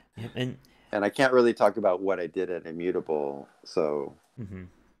 Yeah, and And I can't really talk about what I did at Immutable, so mhm.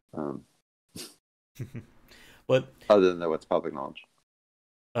 um, But other than what's public knowledge.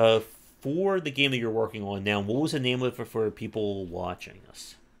 uh, for the game that you're working on now, what was the name of it for people watching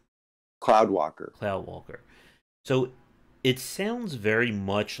us? Cloudwalker. Cloudwalker. So it sounds very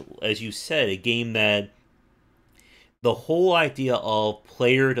much, as you said, a game that the whole idea of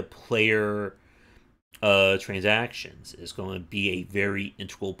player to player transactions is going to be a very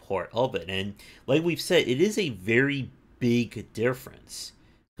integral part of it. And like we've said, it is a very big difference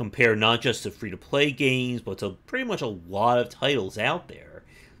compared not just to free to play games, but to pretty much a lot of titles out there.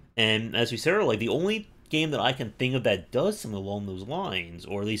 And as we said earlier, like, the only game that I can think of that does something along those lines,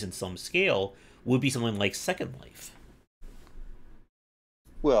 or at least in some scale, would be something like Second Life.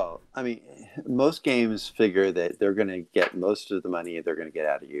 Well, I mean, most games figure that they're going to get most of the money they're going to get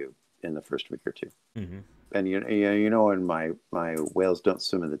out of you in the first week or two. Hmm. And in my whales don't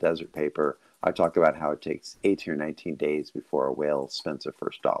swim in the desert paper, I talk about how it takes 18 or 19 days before a whale spends their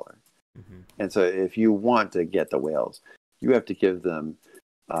first dollar. Hmm. And so, if you want to get the whales, you have to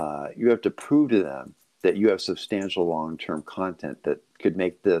you have to prove to them that you have substantial long-term content that could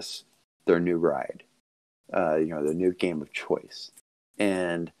make this their new ride, the new game of choice.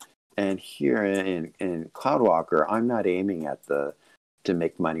 And here in Cloudwalker, I'm not aiming at to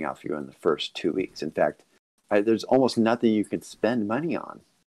make money off you in the first 2 weeks. In fact, there's almost nothing you can spend money on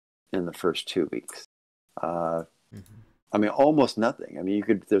in the first 2 weeks. Uh, Hmm. I mean, almost nothing. I mean, you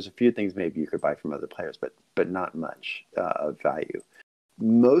could. There's a few things maybe you could buy from other players, but not much of value.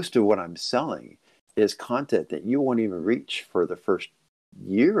 Most of what I'm selling is content that you won't even reach for the first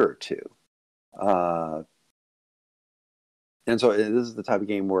year or two. Uh, and so this is the type of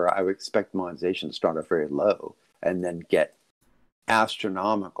game where I would expect monetization to start off very low and then get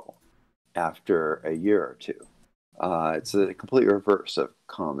astronomical after a year or two. It's a complete reverse of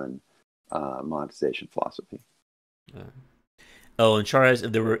common monetization philosophy. Oh, and Charles,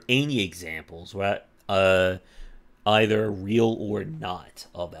 if there were any examples, right, either real or not,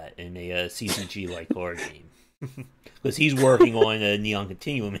 of that in a CCG like card game. Because he's working on a Neon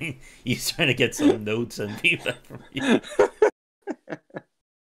Continuum. He's trying to get some notes and feedback from you.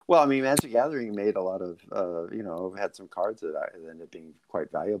 Well, I mean, Magic the Gathering made a lot of, had some cards that ended up being quite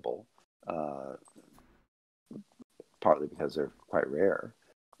valuable, uh, partly because they're quite rare,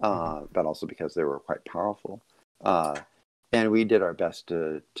 Mm-hmm. but also because they were quite powerful. Uh, and we did our best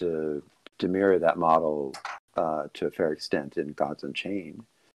to mirror that model to a fair extent in Gods Unchained,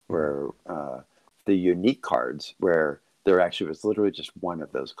 Mm-hmm. where the unique cards, where There actually was literally just one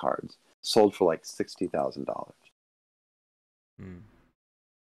of those cards sold for like $60,000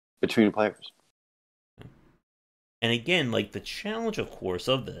 between players. And again, like the challenge, of course,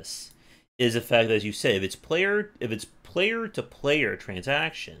 of this is the fact that, as you say, if it's player to player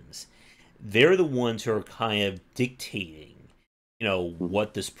transactions, they're the ones who are kind of dictating,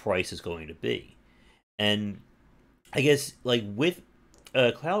 what this price is going to be. And I guess, like with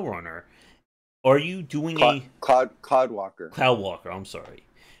Cloud Runner, are you doing Cloudwalker? Cloudwalker? I'm sorry,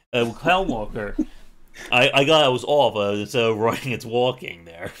 with Cloudwalker. I was off. It's running, it's walking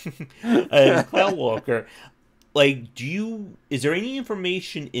there. Cloudwalker, like, is there any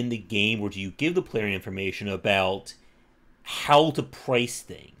information in the game, or do you give the player information about how to price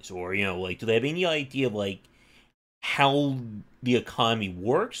things, or like, do they have any idea of like how the economy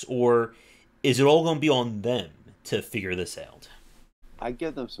works, or is it all going to be on them to figure this out? I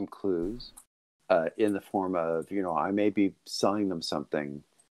give them some clues in the form of, I may be selling them something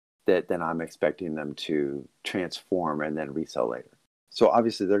that then I'm expecting them to transform and then resell later. So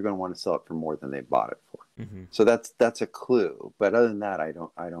obviously they're going to want to sell it for more than they bought it for. So that's a clue. But other than that, I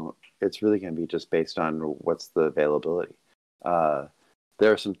don't. It's really going to be just based on what's the availability. There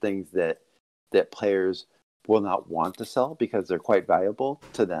are some things that players will not want to sell because they're quite valuable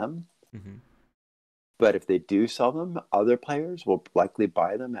to them. But if they do sell them, other players will likely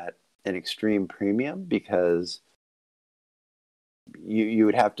buy them at an extreme premium because you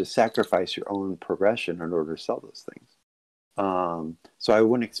would have to sacrifice your own progression in order to sell those things. So I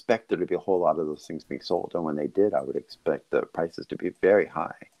wouldn't expect there to be a whole lot of those things being sold. And when they did, I would expect the prices to be very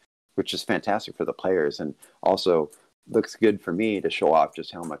high, which is fantastic for the players and also looks good for me to show off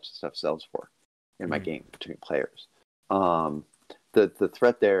just how much stuff sells for in my game between players. The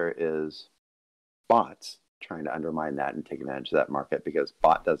threat there is bots trying to undermine that and take advantage of that market because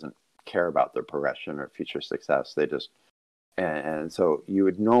bot doesn't care about their progression or future success. They just and so you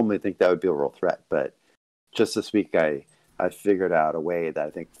would normally think that would be a real threat, but just this week I figured out a way that I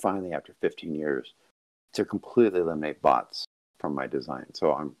think finally after 15 years to completely eliminate bots from my design.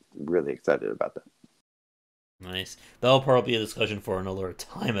 So I'm really excited about that. Nice. That'll probably be a discussion for another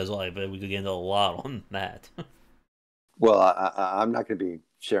time as well. I bet we could get into a lot on that. Well, I'm not going to be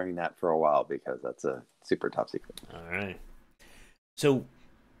sharing that for a while because that's a super top secret. All right. So,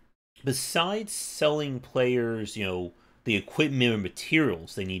 besides selling players, the equipment and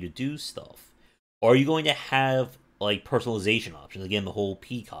materials they need to do stuff, are you going to have like personalization options? Again, the whole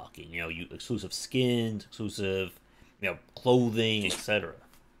peacocking, exclusive skins, exclusive, clothing, etc.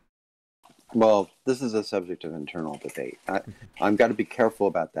 Well, this is a subject of internal debate. I'm got to be careful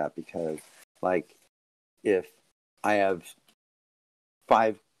about that because, like, if I have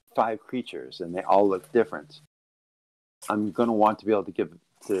five creatures and they all look different, I'm going to want to be able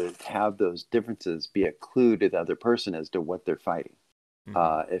to have those differences be a clue to the other person as to what they're fighting.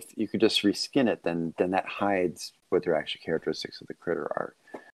 If you could just reskin it, then that hides what their actual characteristics of the critter are.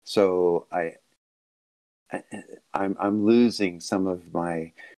 So I'm losing some of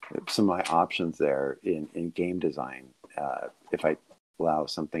my options there in game design if I allow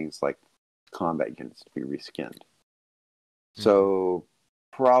some things like combat units to be reskinned. So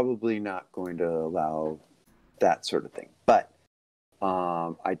probably not going to allow that sort of thing. But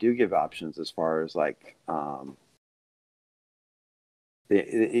I do give options as far as like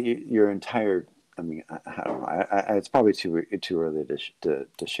your entire. I mean, I don't know. It's probably too early to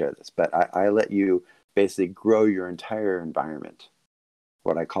share this, but I let you basically grow your entire environment,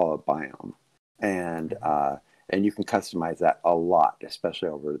 what I call a biome, and you can customize that a lot, especially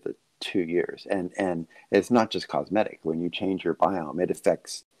over the 2 years. And it's not just cosmetic. When you change your biome, it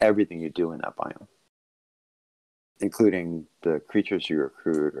affects everything you do in that biome, including the creatures you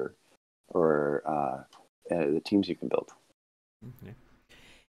recruit or the teams you can build. Okay.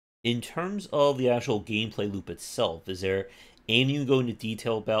 In terms of the actual gameplay loop itself, is there anything you go into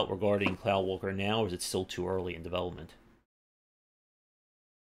detail about regarding Cloudwalker now, or is it still too early in development?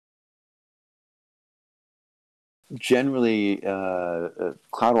 Generally,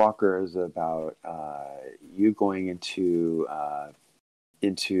 Cloudwalker is about you going into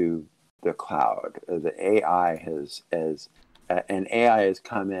the cloud. The AI has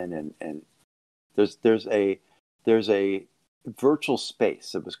come in and there's a virtual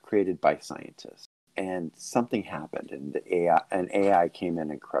space that was created by scientists, and something happened, and an AI came in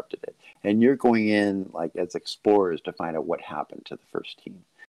and corrupted it. And you're going in like as explorers to find out what happened to the first team,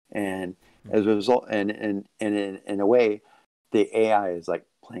 and as a result, and in a way, the AI is like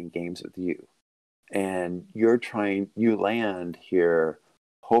playing games with you, and you land here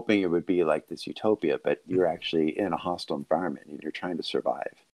hoping it would be like this utopia, but you're actually in a hostile environment and you're trying to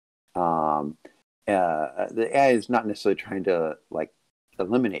survive. The AI is not necessarily trying to like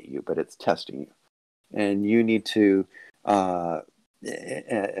eliminate you, but it's testing you, and you need to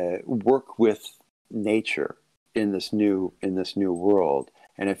work with nature in this new world.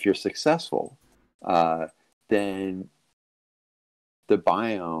 And if you're successful, then the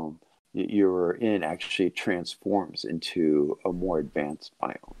biome that you're in actually transforms into a more advanced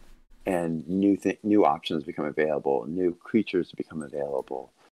biome, and new options become available, new creatures become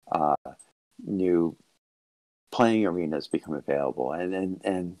available, uh, new playing arenas become available,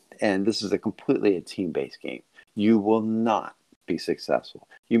 and this is completely a team-based game. You will not be successful.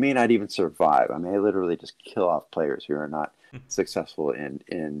 You may not even survive. I may literally just kill off players who are not successful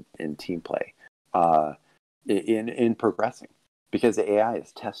in team play, in progressing, because the AI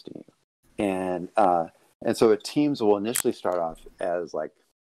is testing you, and so teams will initially start off as like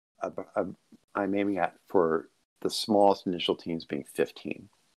I'm aiming at for the smallest initial teams being 15.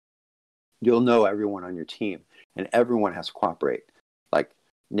 You'll know everyone on your team, and everyone has to cooperate, like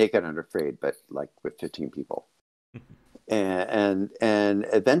naked and afraid, but like with 15 people. And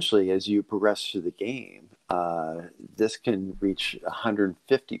eventually, as you progress through the game, this can reach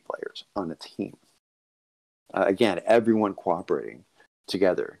 150 players on a team. Again, everyone cooperating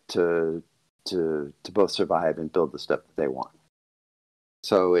together to both survive and build the stuff that they want.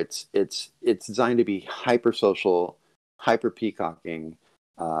 So it's designed to be hyper social, hyper peacocking,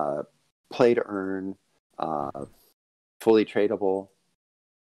 play to earn, fully tradable.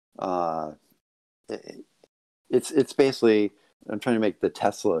 It's basically, I'm trying to make the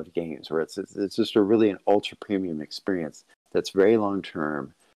Tesla of games, where it's just a really an ultra premium experience that's very long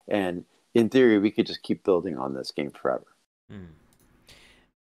term, and in theory we could just keep building on this game forever. Hmm.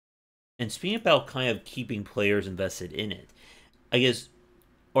 And speaking about kind of keeping players invested in it, I guess,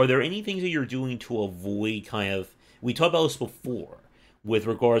 are there any things that you're doing to avoid kind of, we talked about this before, with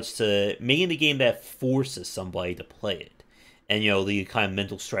regards to making the game that forces somebody to play it, and the kind of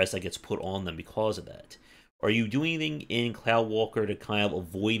mental stress that gets put on them because of that? Are you doing anything in Cloud Walker to kind of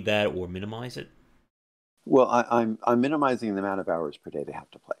avoid that or minimize it? Well, I'm minimizing the amount of hours per day they have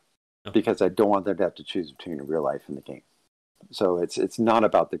to play, Okay. because I don't want them to have to choose between real life and the game. So it's not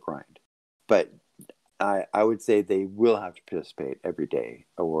about the grind, but I would say they will have to participate every day,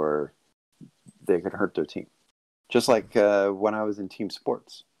 or they could hurt their team. Just like when I was in team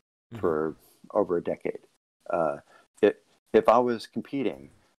sports Mm-hmm. for over a decade. Uh, it, if I was competing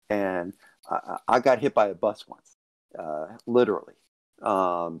and I got hit by a bus once, literally,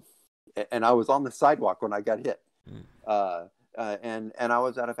 um, and I was on the sidewalk when I got hit, Mm. and I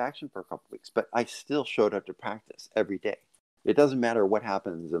was out of action for a couple of weeks, but I still showed up to practice every day. It doesn't matter what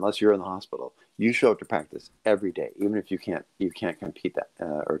happens unless you're in the hospital. You show up to practice every day, even if you can't compete that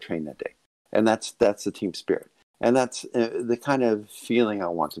or train that day, and that's the team spirit, and that's the kind of feeling I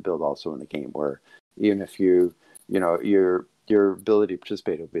want to build also in the game, where even if your ability to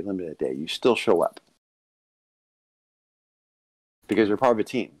participate will be limited a day, you still show up because you're part of a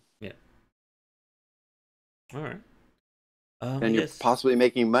team, Yeah. All right. I and you're guess, possibly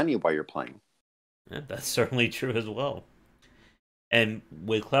making money while you're playing. yeah, that's certainly true as well. And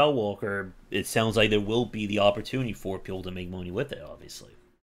with Cloud Walker, it sounds like there will be the opportunity for people to make money with it, obviously.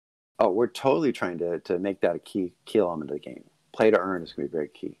 Oh, we're totally trying to make that a key element of the game. Play to earn is going to be very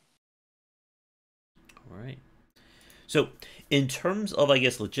key. All right. So, in terms of, I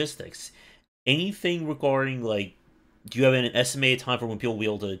guess, logistics, anything regarding, like, do you have an estimated time for when people will be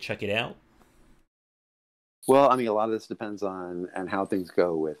able to check it out? Well, I mean, a lot of this depends on how things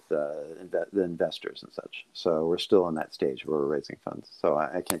go with the investors and such. So we're still in that stage where we're raising funds. So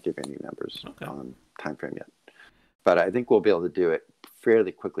I can't give any numbers Okay. on time frame yet. But I think we'll be able to do it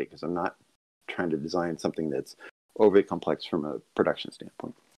fairly quickly, because I'm not trying to design something that's overly complex from a production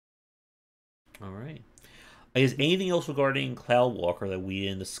standpoint. All right. I guess anything else regarding Cloud Walker that we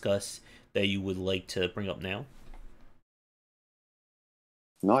didn't discuss that you would like to bring up now?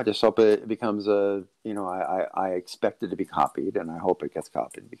 No, I just hope it becomes I expect it to be copied, and I hope it gets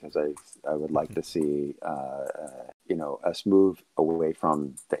copied, because I would like to see, us move away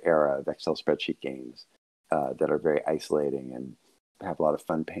from the era of Excel spreadsheet games that are very isolating and have a lot of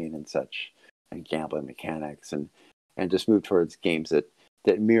fun pain and such, and gambling mechanics, and just move towards games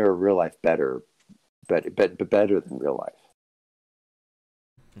that mirror real life better, but better than real life.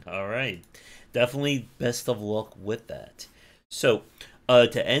 All right. Definitely best of luck with that. So,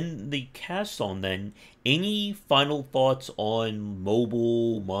 to end the cast on then, any final thoughts on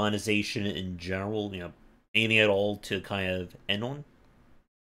mobile monetization in general? Anything at all to kind of end on?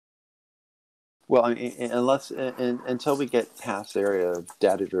 Well, I mean, until we get past the area of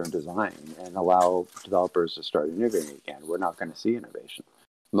data-driven design and allow developers to start innovating again, we're not going to see innovation.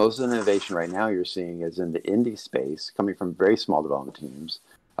 Most of the innovation right now you're seeing is in the indie space, coming from very small development teams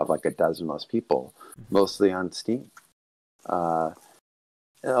of like a dozen most people, mostly on Steam. The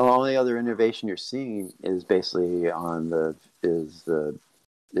only other innovation you're seeing is basically on the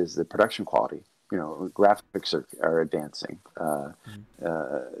production quality. You know, graphics are advancing,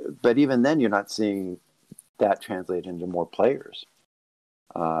 but even then, you're not seeing that translate into more players.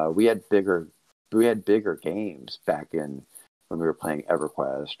 We had bigger games back in when we were playing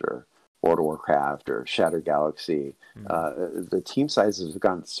EverQuest or World of Warcraft or Shattered Galaxy. The team sizes have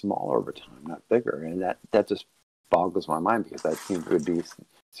gotten smaller over time, not bigger, and that just boggles my mind because that seemed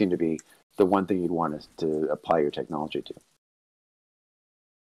to be the one thing you'd want to apply your technology to.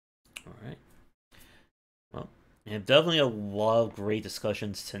 All right. Well, and definitely a lot of great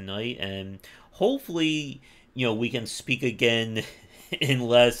discussions tonight, and hopefully, we can speak again in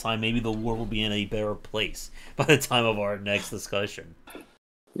less time. Maybe the world will be in a better place by the time of our next discussion.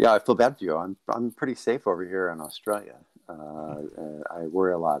 Yeah, I feel bad for you. I'm pretty safe over here in Australia. I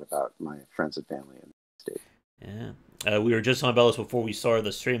worry a lot about my friends and family in the States. Yeah. We were just talking about this before we started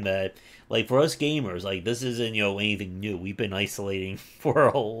the stream that, like, for us gamers, like, this isn't, anything new. We've been isolating for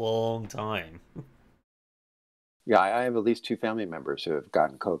a long time. Yeah, I have at least 2 family members who have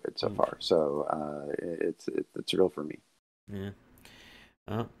gotten COVID so far, so it's real for me. Yeah.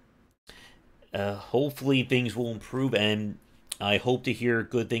 Hopefully things will improve, and I hope to hear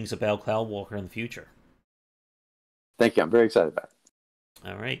good things about Cloudwalker in the future. Thank you. I'm very excited about it.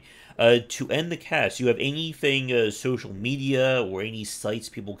 All right. To end the cast, do you have anything social media or any sites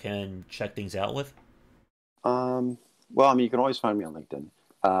people can check things out with? Well, I mean, you can always find me on LinkedIn.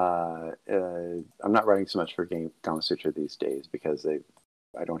 I'm not writing so much for Kama Sutra these days because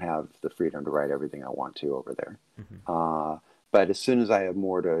I don't have the freedom to write everything I want to over there. But as soon as I have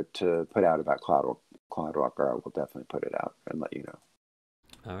more to put out about Cloudwalker, I will definitely put it out and let you know.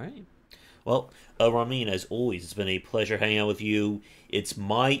 All right. Well, Ramin, as always, it's been a pleasure hanging out with you. It's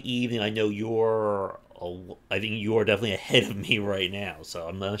my evening. I know I think you're definitely ahead of me right now, so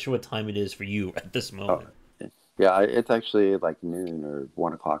I'm not sure what time it is for you at this moment. Yeah, it's actually like noon or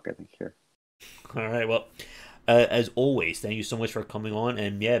 1 o'clock, I think, here. All right. Well, as always, thank you so much for coming on,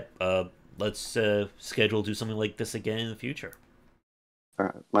 and let's schedule do something like this again in the future. All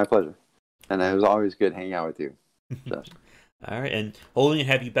right, my pleasure. And it was always good hanging out with you, Josh. All right, and hoping to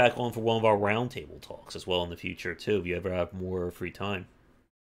have you back on for one of our roundtable talks as well in the future too, if you ever have more free time.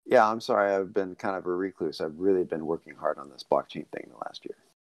 Yeah, I'm sorry. I've been kind of a recluse. I've really been working hard on this blockchain thing the last year.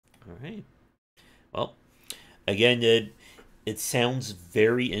 All right. Well, again, it sounds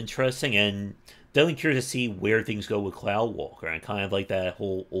very interesting, and definitely curious to see where things go with Cloudwalker, and kind of like that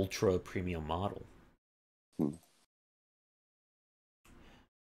whole ultra premium model. All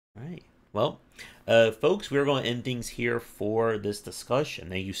right. Well, folks, we're going to end things here for this discussion.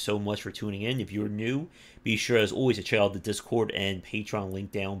 Thank you so much for tuning in. If you're new, be sure, as always, to check out the Discord and Patreon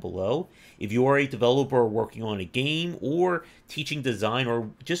link down below. If you are a developer working on a game or teaching design or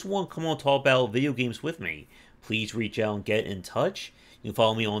just want to come on and talk about video games with me, please reach out and get in touch. You can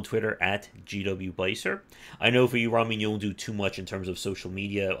follow me on Twitter at GWBicer. I know for you, Ramin, you don't do too much in terms of social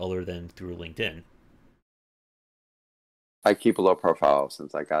media other than through LinkedIn. I keep a low profile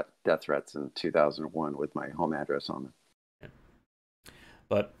since I got death threats in 2001 with my home address on it. Yeah.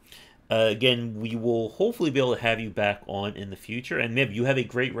 But again, we will hopefully be able to have you back on in the future. And maybe you have a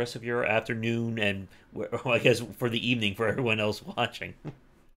great rest of your afternoon and, I guess, for the evening for everyone else watching.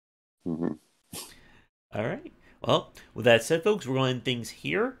 All right. Well, with that said, folks, we're going to end things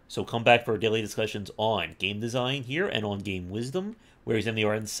here. So come back for our daily discussions on game design here and on game wisdom, where we examine the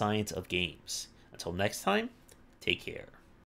art and science of games. Until next time, take care.